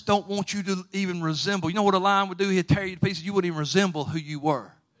 I just don't want you to even resemble. You know what a lion would do? He'd tear you to pieces. You wouldn't even resemble who you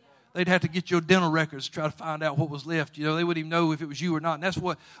were. They'd have to get your dental records to try to find out what was left. You know, they wouldn't even know if it was you or not. And that's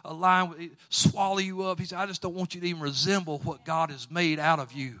what a lion would swallow you up. He said, I just don't want you to even resemble what God has made out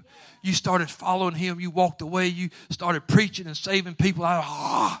of you. You started following him. You walked away. You started preaching and saving people.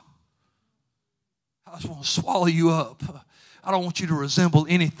 I just want to swallow you up. I don't want you to resemble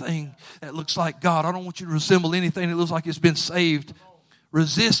anything that looks like God. I don't want you to resemble anything that looks like it's been saved.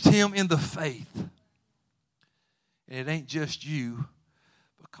 Resist him in the faith. And it ain't just you,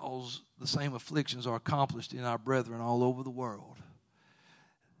 because the same afflictions are accomplished in our brethren all over the world.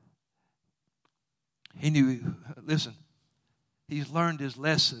 He knew, listen, he's learned his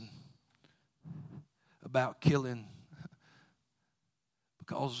lesson about killing,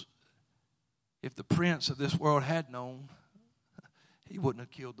 because if the prince of this world had known, he wouldn't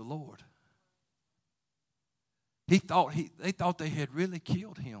have killed the Lord. They thought they had really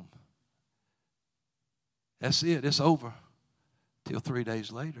killed him. That's it. It's over. Till 3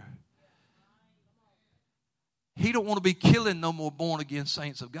 days later. He don't want to be killing no more born-again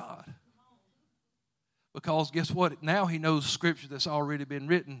saints of God. Because guess what? Now he knows scripture that's already been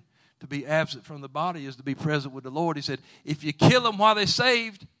written. To be absent from the body is to be present with the Lord. He said, if you kill them while they're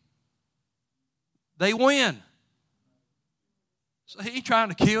saved, they win. So he ain't trying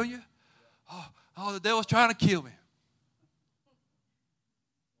to kill you. Oh, the devil's trying to kill me.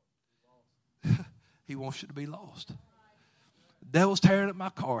 He wants you to be lost. The devil's tearing up my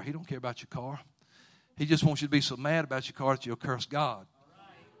car. He don't care about your car. He just wants you to be so mad about your car that you'll curse God.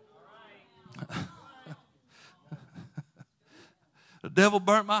 The devil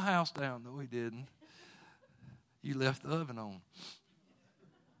burnt my house down. No, he didn't. You left the oven on.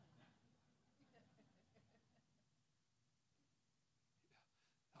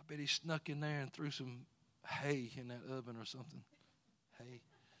 I bet he snuck in there and threw some hay in that oven or something. Hay.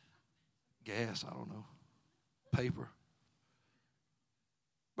 Gas, I don't know. Paper.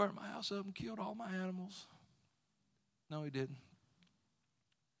 Burnt my house up and killed all my animals. No, he didn't.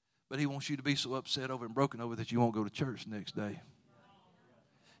 But he wants you to be so upset over and broken over that you won't go to church the next day.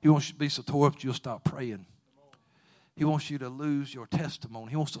 He wants you to be so tore up that you'll stop praying. He wants you to lose your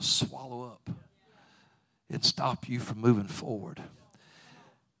testimony. He wants to swallow up and stop you from moving forward.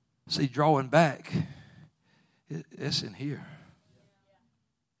 See, drawing back, it's in here.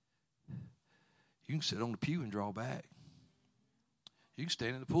 You can sit on the pew and draw back. You can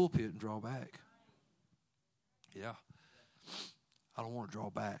stand in the pulpit and draw back. Yeah. I don't want to draw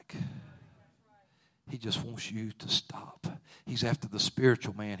back. He just wants you to stop. He's after the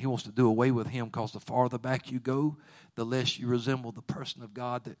spiritual man. He wants to do away with him, because the farther back you go, the less you resemble the person of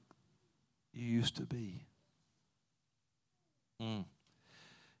God that you used to be.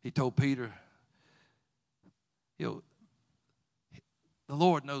 He told Peter, the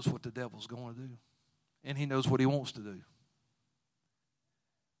Lord knows what the devil's going to do, and he knows what he wants to do.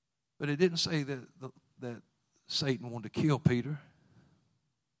 But it didn't say that Satan wanted to kill Peter.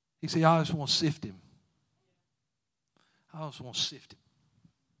 He said, I just want to sift him. I just want to sift him.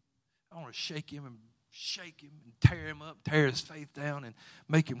 I want to shake him and tear him up, tear his faith down, and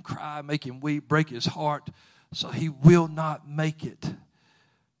make him cry, make him weep, break his heart, so he will not make it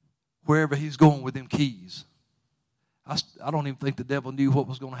wherever he's going with them keys. I don't even think the devil knew what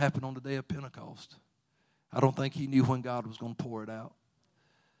was going to happen on the day of Pentecost. I don't think he knew when God was going to pour it out.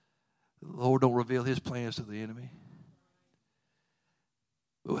 The Lord don't reveal his plans to the enemy.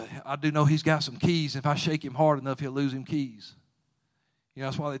 But I do know he's got some keys. If I shake him hard enough, he'll lose him keys. You know,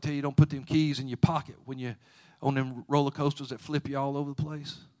 that's why they tell you don't put them keys in your pocket when you're on them roller coasters that flip you all over the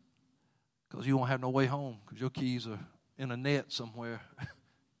place. Because you won't have no way home, because your keys are in a net somewhere.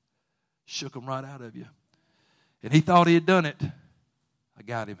 Shook them right out of you. And he thought he had done it. I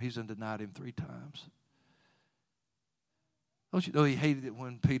got him. He's denied him 3 times. Don't you know he hated it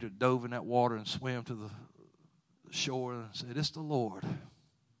when Peter dove in that water and swam to the shore and said, it's the Lord.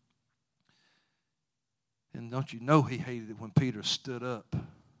 And don't you know he hated it when Peter stood up?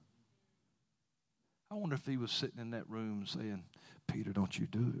 I wonder if he was sitting in that room saying, Peter, don't you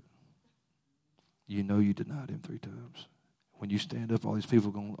do it. You know you denied him 3 times. When you stand up, all these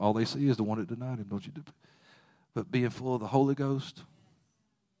people, all they see is the one that denied him, don't you do it? But being full of the Holy Ghost,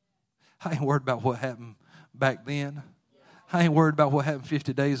 I ain't worried about what happened back then. I ain't worried about what happened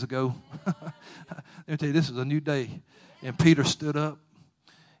 50 days ago. Let me tell you, this is a new day. And Peter stood up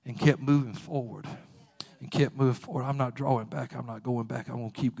and kept moving forward. I'm not drawing back. I'm not going back. I'm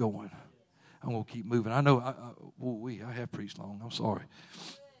going to keep going. I'm going to keep moving. I know I have preached long. I'm sorry.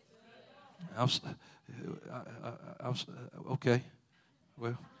 Okay.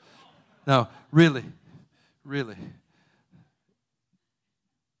 Well, No, really.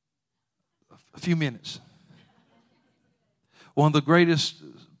 A few minutes. One of the greatest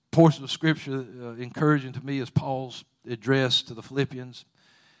portions of Scripture encouraging to me is Paul's address to the Philippians,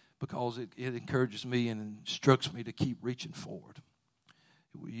 because it encourages me and instructs me to keep reaching forward.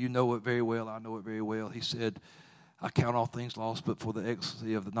 You know it very well. I know it very well. He said, I count all things lost, but for the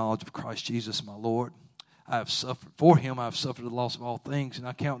excellency of the knowledge of Christ Jesus my Lord. I have suffered for him. I have suffered the loss of all things, and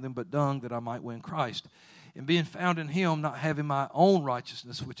I count them but dung, that I might win Christ. And being found in him, not having my own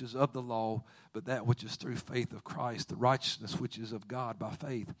righteousness, which is of the law, but that which is through faith of Christ, the righteousness which is of God by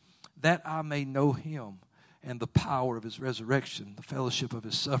faith, that I may know him and the power of his resurrection, the fellowship of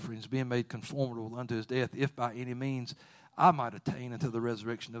his sufferings, being made conformable unto his death, if by any means I might attain unto the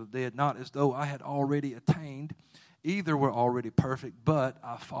resurrection of the dead, not as though I had already attained, either were already perfect, but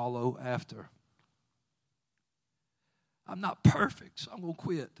I follow after. I'm not perfect, so I'm going to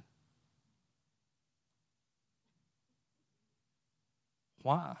quit.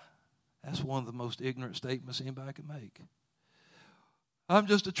 Why? That's one of the most ignorant statements anybody can make. I'm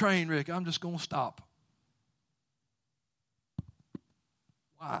just a train wreck. I'm just going to stop.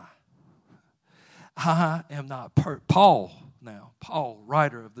 Why? I am not perfect. Paul,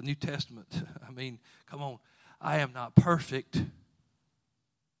 writer of the New Testament. I mean, come on. I am not perfect,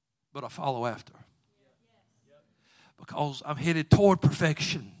 but I follow after. Because I'm headed toward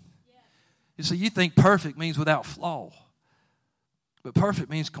perfection. You see, you think perfect means without flaw. But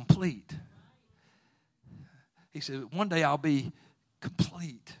perfect means complete. He said, one day I'll be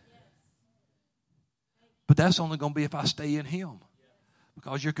complete. But that's only going to be if I stay in him.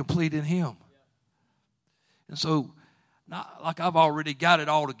 Because you're complete in him. And so, not like I've already got it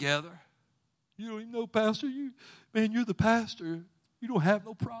all together. You don't even know, Pastor. You're the pastor. You don't have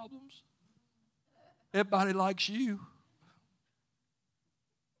no problems. Everybody likes you.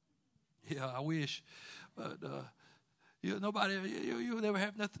 Yeah, I wish. But nobody, you'll never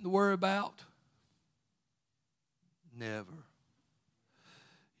have nothing to worry about. Never.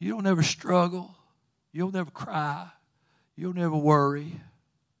 You don't ever struggle. You'll never cry. You'll never worry.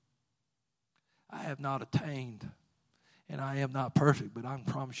 I have not attained, and I am not perfect, but I can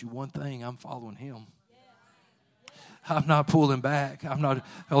promise you one thing, I'm following him. I'm not pulling back. I'm not,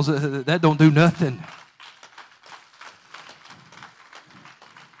 that don't do nothing.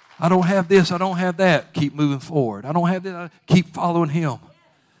 I don't have this, I don't have that. Keep moving forward. I don't have this, keep following him.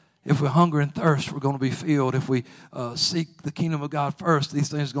 If we hunger and thirst, we're going to be filled. If we seek the kingdom of God first, these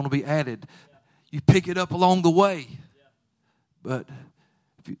things are going to be added. You pick it up along the way. But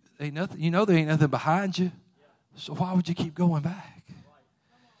if ain't nothing, there ain't nothing behind you. So why would you keep going back?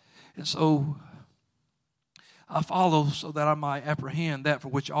 And so I follow so that I might apprehend that for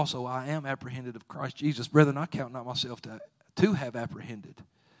which also I am apprehended of Christ Jesus. Brethren, I count not myself to have apprehended.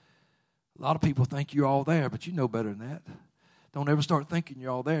 A lot of people think you're all there, but you know better than that. Don't ever start thinking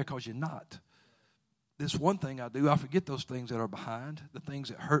you're all there, because you're not. This one thing I do, I forget those things that are behind, the things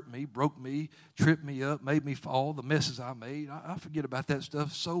that hurt me, broke me, tripped me up, made me fall, the messes I made. I forget about that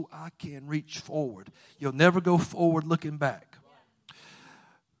stuff so I can reach forward. You'll never go forward looking back.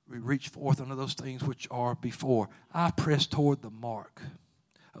 We reach forth unto those things which are before. I press toward the mark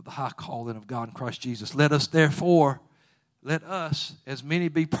of the high calling of God in Christ Jesus. Let us, as many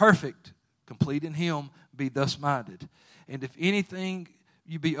be perfect, complete in him, be thus minded. And if anything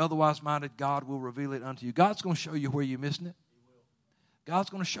you be otherwise minded, God will reveal it unto you. God's going to show you where you're missing it. God's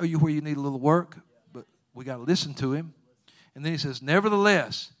going to show you where you need a little work, but we got to listen to him. And then he says,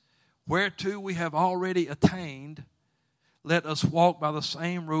 nevertheless, whereto we have already attained, let us walk by the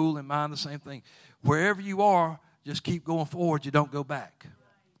same rule and mind the same thing. Wherever you are, just keep going forward. You don't go back.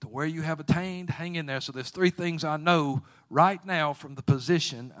 To where you have attained, hang in there. So there's three things I know right now from the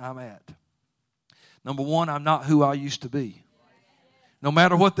position I'm at. Number one, I'm not who I used to be. No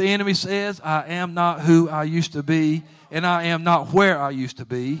matter what the enemy says, I am not who I used to be, and I am not where I used to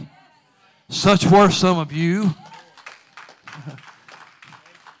be. Such were some of you.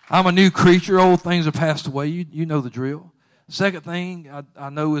 I'm a new creature. Old things have passed away. You know the drill. Second thing I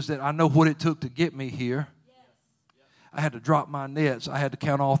know is that I know what it took to get me here. I had to drop my nets. I had to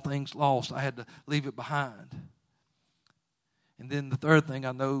count all things lost. I had to leave it behind. And then the third thing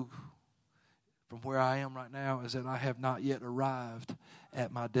I know from where I am right now is that I have not yet arrived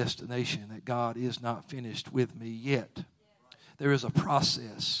at my destination, that God is not finished with me yet. There is a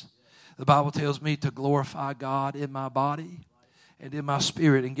process. The Bible tells me to glorify God in my body and in my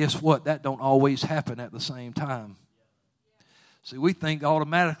spirit. And guess what? That don't always happen at the same time. See, we think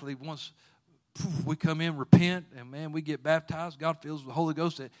automatically once we come in, repent, and man, we get baptized, God fills with the Holy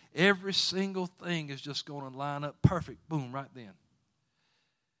Ghost, that every single thing is just going to line up perfect. Boom, right then.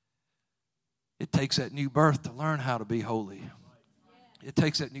 It takes that new birth to learn how to be holy. It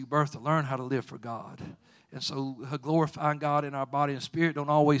takes that new birth to learn how to live for God. And so glorifying God in our body and spirit don't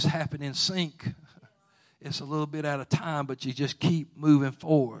always happen in sync. It's a little bit at a time, but you just keep moving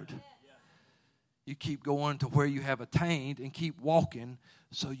forward. You keep going to where you have attained and keep walking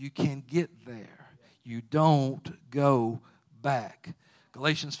so you can get there. You don't go back.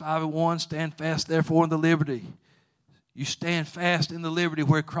 Galatians 5:1, stand fast therefore in the liberty. You stand fast in the liberty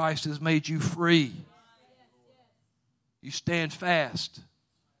where Christ has made you free. You stand fast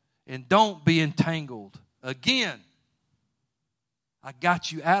and don't be entangled. Again, I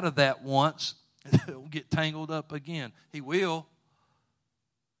got you out of that once. Don't get tangled up again. He will.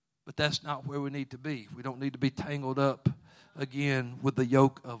 But that's not where we need to be. We don't need to be tangled up again with the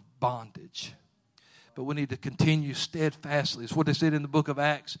yoke of bondage. But we need to continue steadfastly. It's what they said in the book of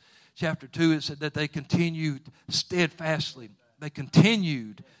Acts, chapter 2. It said that they continued steadfastly. They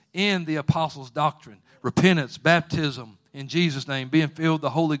continued in the apostles' doctrine. Repentance, baptism in Jesus' name, being filled with the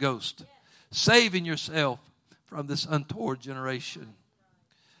Holy Ghost. Saving yourself from this untoward generation.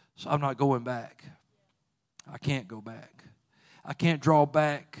 So I'm not going back. I can't go back. I can't draw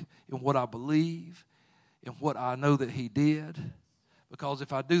back in what I believe, in what I know that He did. Because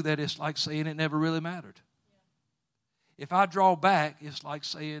if I do that, it's like saying it never really mattered. If I draw back, it's like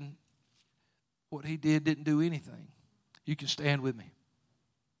saying what He did didn't do anything. You can stand with me.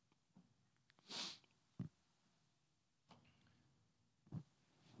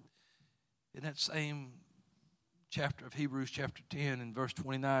 In that same chapter of Hebrews, chapter 10, in verse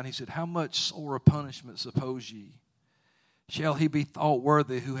 29, he said, how much sorer punishment suppose ye? Shall he be thought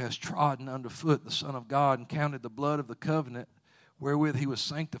worthy who has trodden underfoot the Son of God and counted the blood of the covenant wherewith he was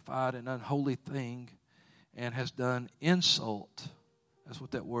sanctified an unholy thing and has done insult? That's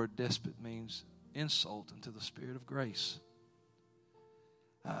what that word despot means, insult unto the Spirit of grace.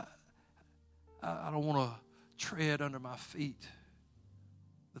 I don't want to tread under my feet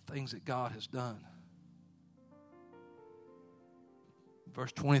the things that God has done.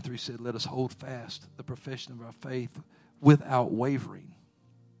 Verse 23 said, let us hold fast the profession of our faith without wavering.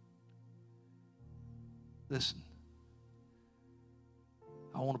 Listen,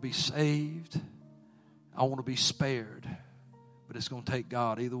 I want to be saved. I want to be spared. But it's going to take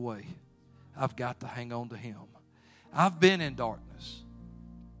God either way. I've got to hang on to Him. I've been in darkness.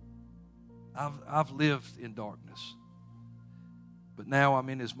 I've lived in darkness. But now I'm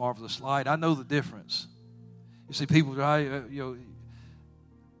in His marvelous light. I know the difference. You see, people try,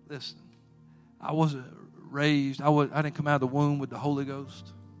 listen, I wasn't raised, I didn't come out of the womb with the Holy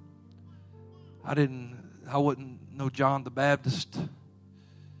Ghost. I wasn't no John the Baptist.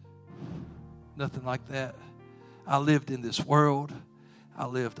 Nothing like that. I lived in this world. I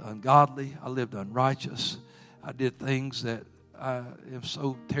lived ungodly. I lived unrighteous. I did things that I am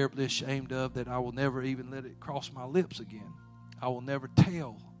so terribly ashamed of that I will never even let it cross my lips again. I will never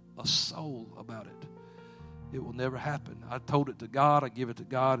tell a soul about it. It will never happen. I told it to God. I give it to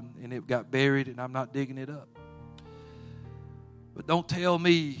God, and it got buried, and I'm not digging it up. But don't tell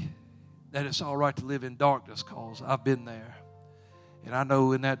me that it's all right to live in darkness, because I've been there. And I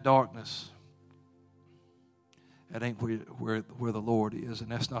know in that darkness, that ain't where the Lord is,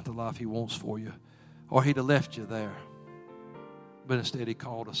 and that's not the life He wants for you. Or He'd have left you there. But instead He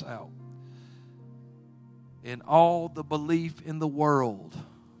called us out. In all the belief in the world,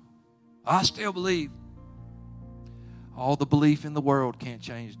 I still believe. All the belief in the world can't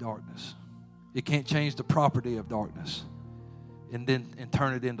change darkness. It can't change the property of darkness and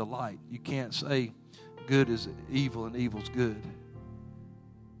turn it into light. You can't say good is evil and evil's good.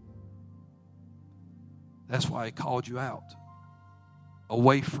 That's why He called you out,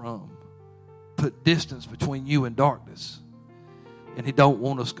 away from, put distance between you and darkness. And He don't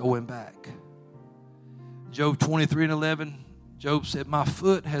want us going back. Job 23:11, Job said, my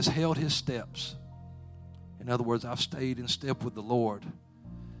foot has held His steps. In other words, I've stayed in step with the Lord.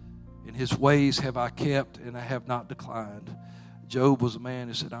 In His ways have I kept, and I have not declined. Job was a man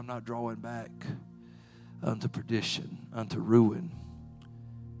who said, I'm not drawing back unto perdition, unto ruin.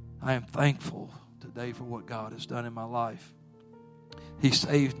 I am thankful today for what God has done in my life. He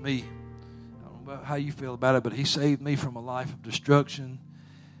saved me. I don't know about how you feel about it, but He saved me from a life of destruction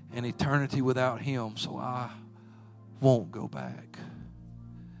and eternity without Him. So I won't go back.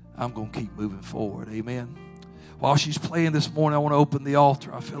 I'm going to keep moving forward. Amen. While she's playing this morning, I want to open the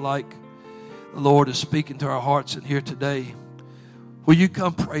altar. I feel like the Lord is speaking to our hearts in here today. Will you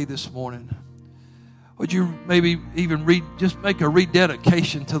come pray this morning? Would you maybe even just make a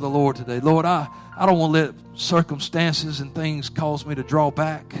rededication to the Lord today? Lord, I don't want to let circumstances and things cause me to draw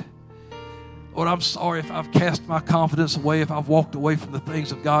back. Lord, I'm sorry if I've cast my confidence away, if I've walked away from the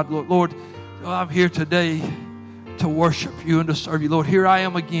things of God. Lord, Oh, I'm here today to worship you and to serve you, Lord. Here I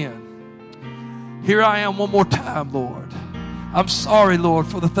am again. Here I am one more time, Lord. I'm sorry, Lord,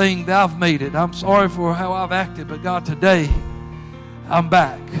 for the thing that I've made it. I'm sorry for how I've acted. But God, today, I'm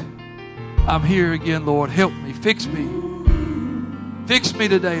back. I'm here again, Lord. Help me. Fix me. Fix me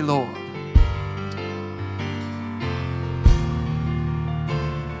today, Lord.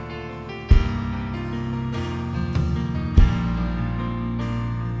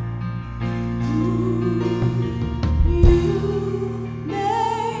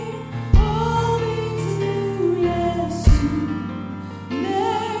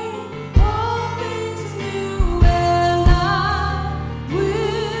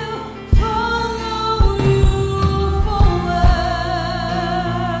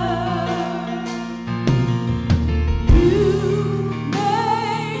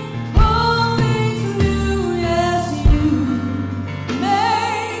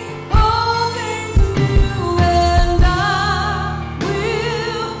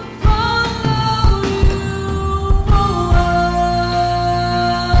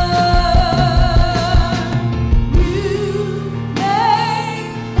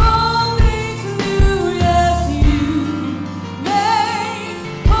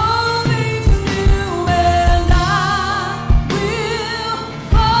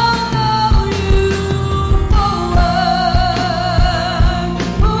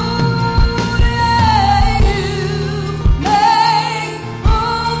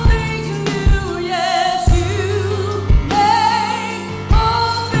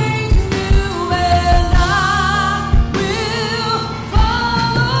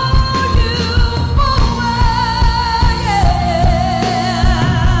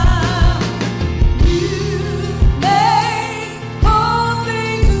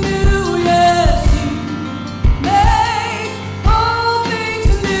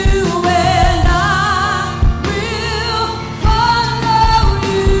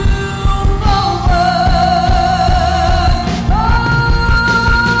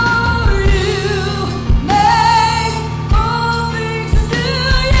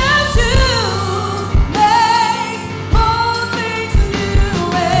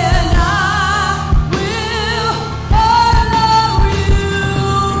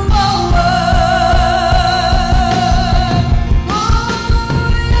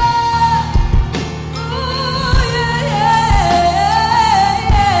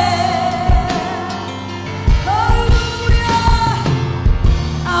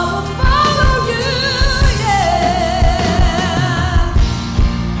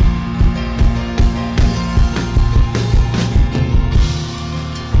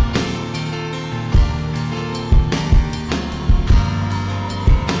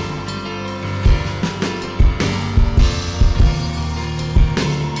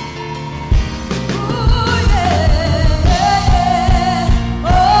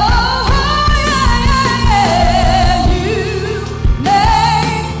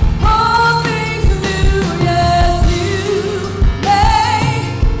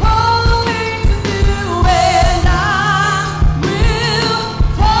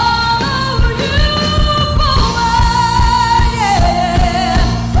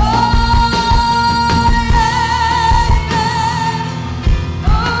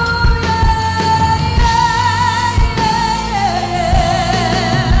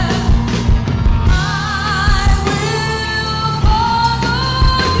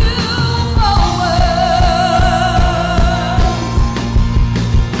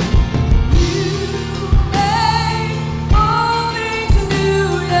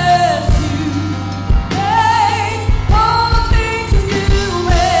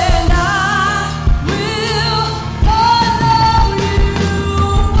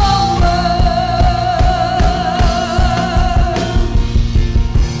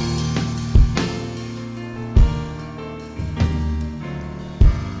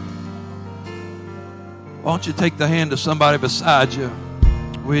 Why don't you take the hand of somebody beside you?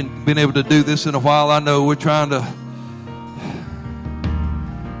 We ain't been able to do this in a while. I know we're trying to,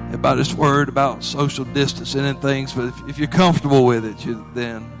 about this word about social distancing and things, but if you're comfortable with it,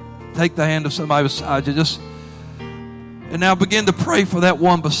 then take the hand of somebody beside you. And now begin to pray for that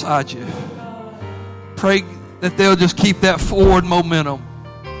one beside you. Pray that they'll just keep that forward momentum.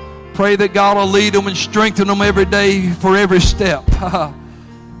 Pray that God will lead them and strengthen them every day for every step.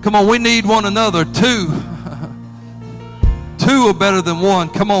 Come on, we need one another. Two are better than one.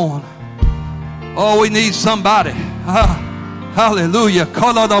 Come on. Oh, we need somebody. Hallelujah.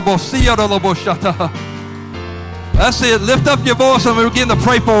 That's it. Lift up your voice and begin to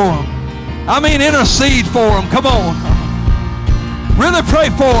pray for them. I mean, intercede for them. Come on. Really pray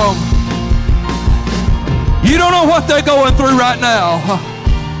for them. You don't know what they're going through right now.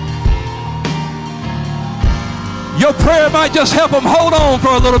 Your prayer might just help them hold on for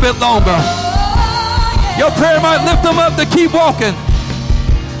a little bit longer. Your prayer might lift them up to keep walking.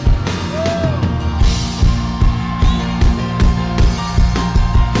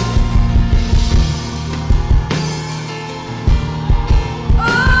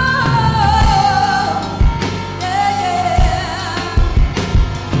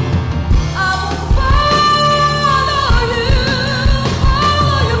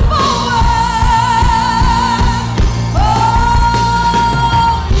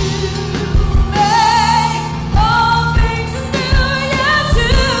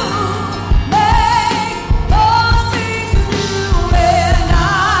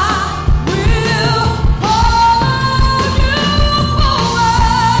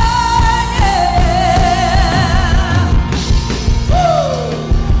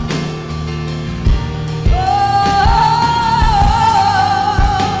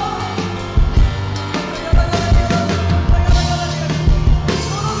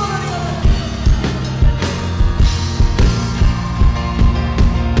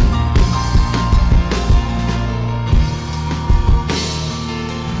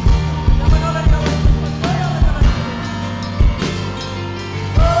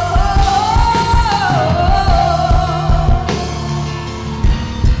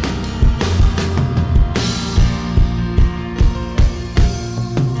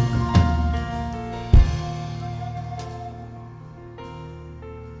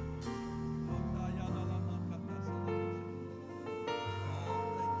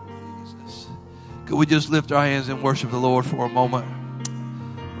 Could we just lift our hands and worship the Lord for a moment?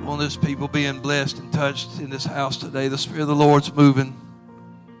 On this people being blessed and touched in this house today. The Spirit of the Lord's moving.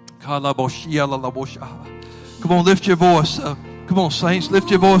 Come on, lift your voice. Come on, saints, lift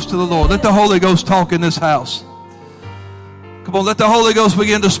your voice to the Lord. Let the Holy Ghost talk in this house. Come on, let the Holy Ghost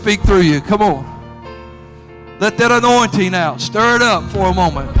begin to speak through you. Come on. Let that anointing out. Stir it up for a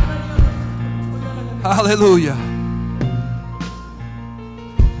moment. Hallelujah.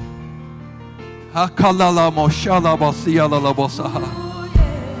 Ah.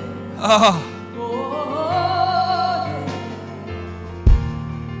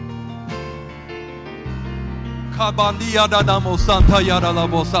 Kabandia da damo santa yada la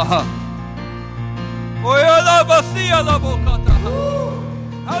bosaha. Oya basia la bocata.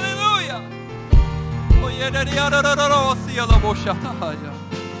 Hallelujah. Oya da yada da basia la boshata ya.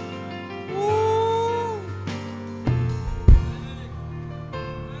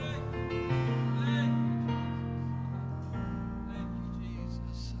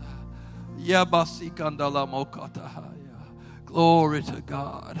 Glory to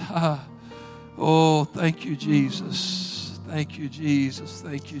God. Oh, thank you, Jesus. Thank you, Jesus.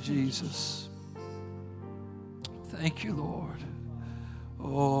 Thank you, Jesus. Thank you, Lord.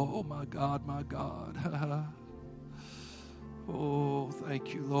 Oh, my God, my God. Oh,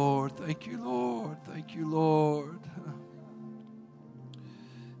 thank you, Lord. Thank you, Lord. Thank you, Lord.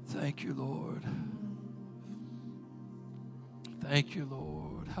 Thank you, Lord. Thank you,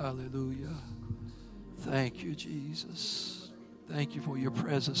 Lord. Hallelujah. Thank you, Jesus. Thank you for your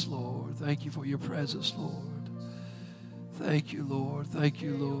presence, Lord. Thank you for your presence, Lord. Thank you, Lord. Thank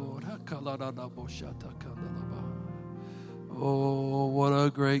you, Lord. Oh, what a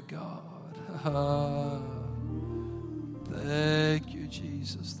great God. Thank you,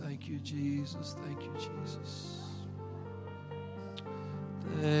 Jesus. Thank you, Jesus. Thank you, Jesus.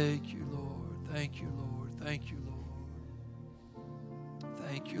 Thank you, Lord. Thank you, Lord. Thank you, Lord.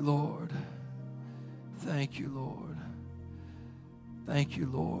 Thank you, Lord. Thank you, Lord. Thank you,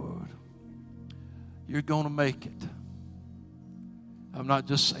 Lord. You're going to make it. I'm not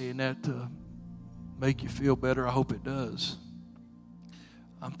just saying that to make you feel better. I hope it does.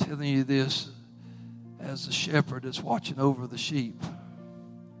 I'm telling you this as the shepherd that's watching over the sheep.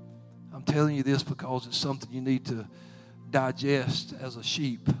 I'm telling you this because it's something you need to digest as a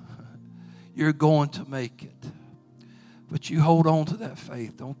sheep. You're going to make it. But you hold on to that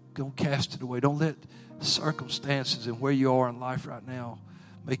faith. Don't cast it away. Don't let circumstances and where you are in life right now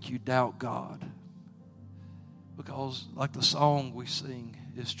make you doubt God. Because like the song we sing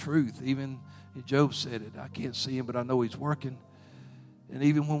is truth. Even Job said it. I can't see him, but I know he's working. And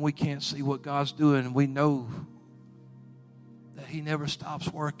even when we can't see what God's doing, we know that he never stops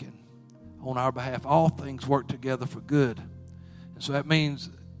working on our behalf. All things work together for good. And so that means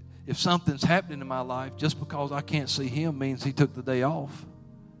if something's happening in my life, just because I can't see him means he took the day off.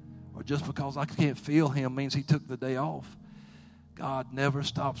 Or just because I can't feel him means he took the day off. God never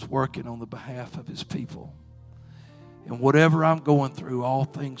stops working on the behalf of his people. And whatever I'm going through, all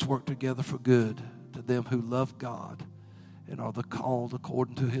things work together for good to to them who love God and are the called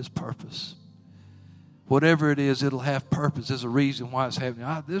according to his purpose. Whatever it is, it'll have purpose. There's a reason why it's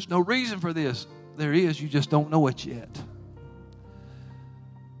happening. There's no reason for this. There is. You just don't know it yet.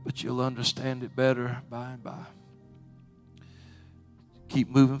 But you'll understand it better by and by. Keep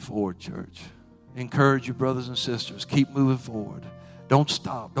moving forward, church. Encourage your brothers and sisters. Keep moving forward. Don't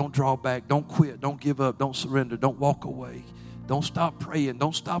stop. Don't draw back. Don't quit. Don't give up. Don't surrender. Don't walk away. Don't stop praying.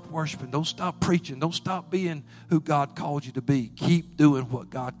 Don't stop worshiping. Don't stop preaching. Don't stop being who God called you to be. Keep doing what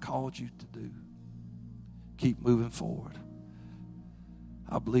God called you to do. Keep moving forward.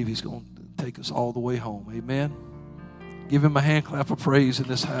 I believe he's going to take us all the way home. Amen. Give him a hand clap of praise in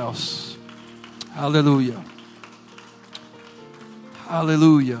this house. Hallelujah.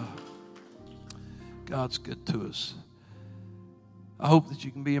 Hallelujah. God's good to us. I hope that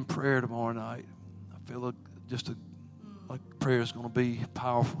you can be in prayer tomorrow night. I feel like prayer is going to be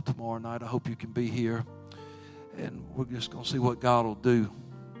powerful tomorrow night. I hope you can be here. And we're just going to see what God will do.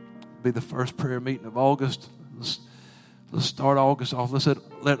 It'll be the first prayer meeting of August. Let's start August off. Let's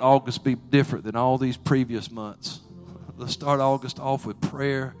let August be different than all these previous months. Let's start August off with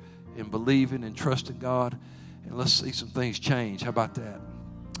prayer and believing and trusting God. And let's see some things change. How about that?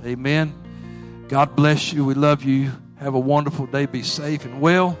 Amen. God bless you. We love you. Have a wonderful day. Be safe and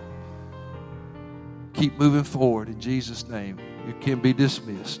well. Keep moving forward in Jesus' name. You can be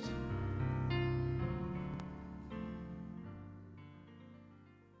dismissed.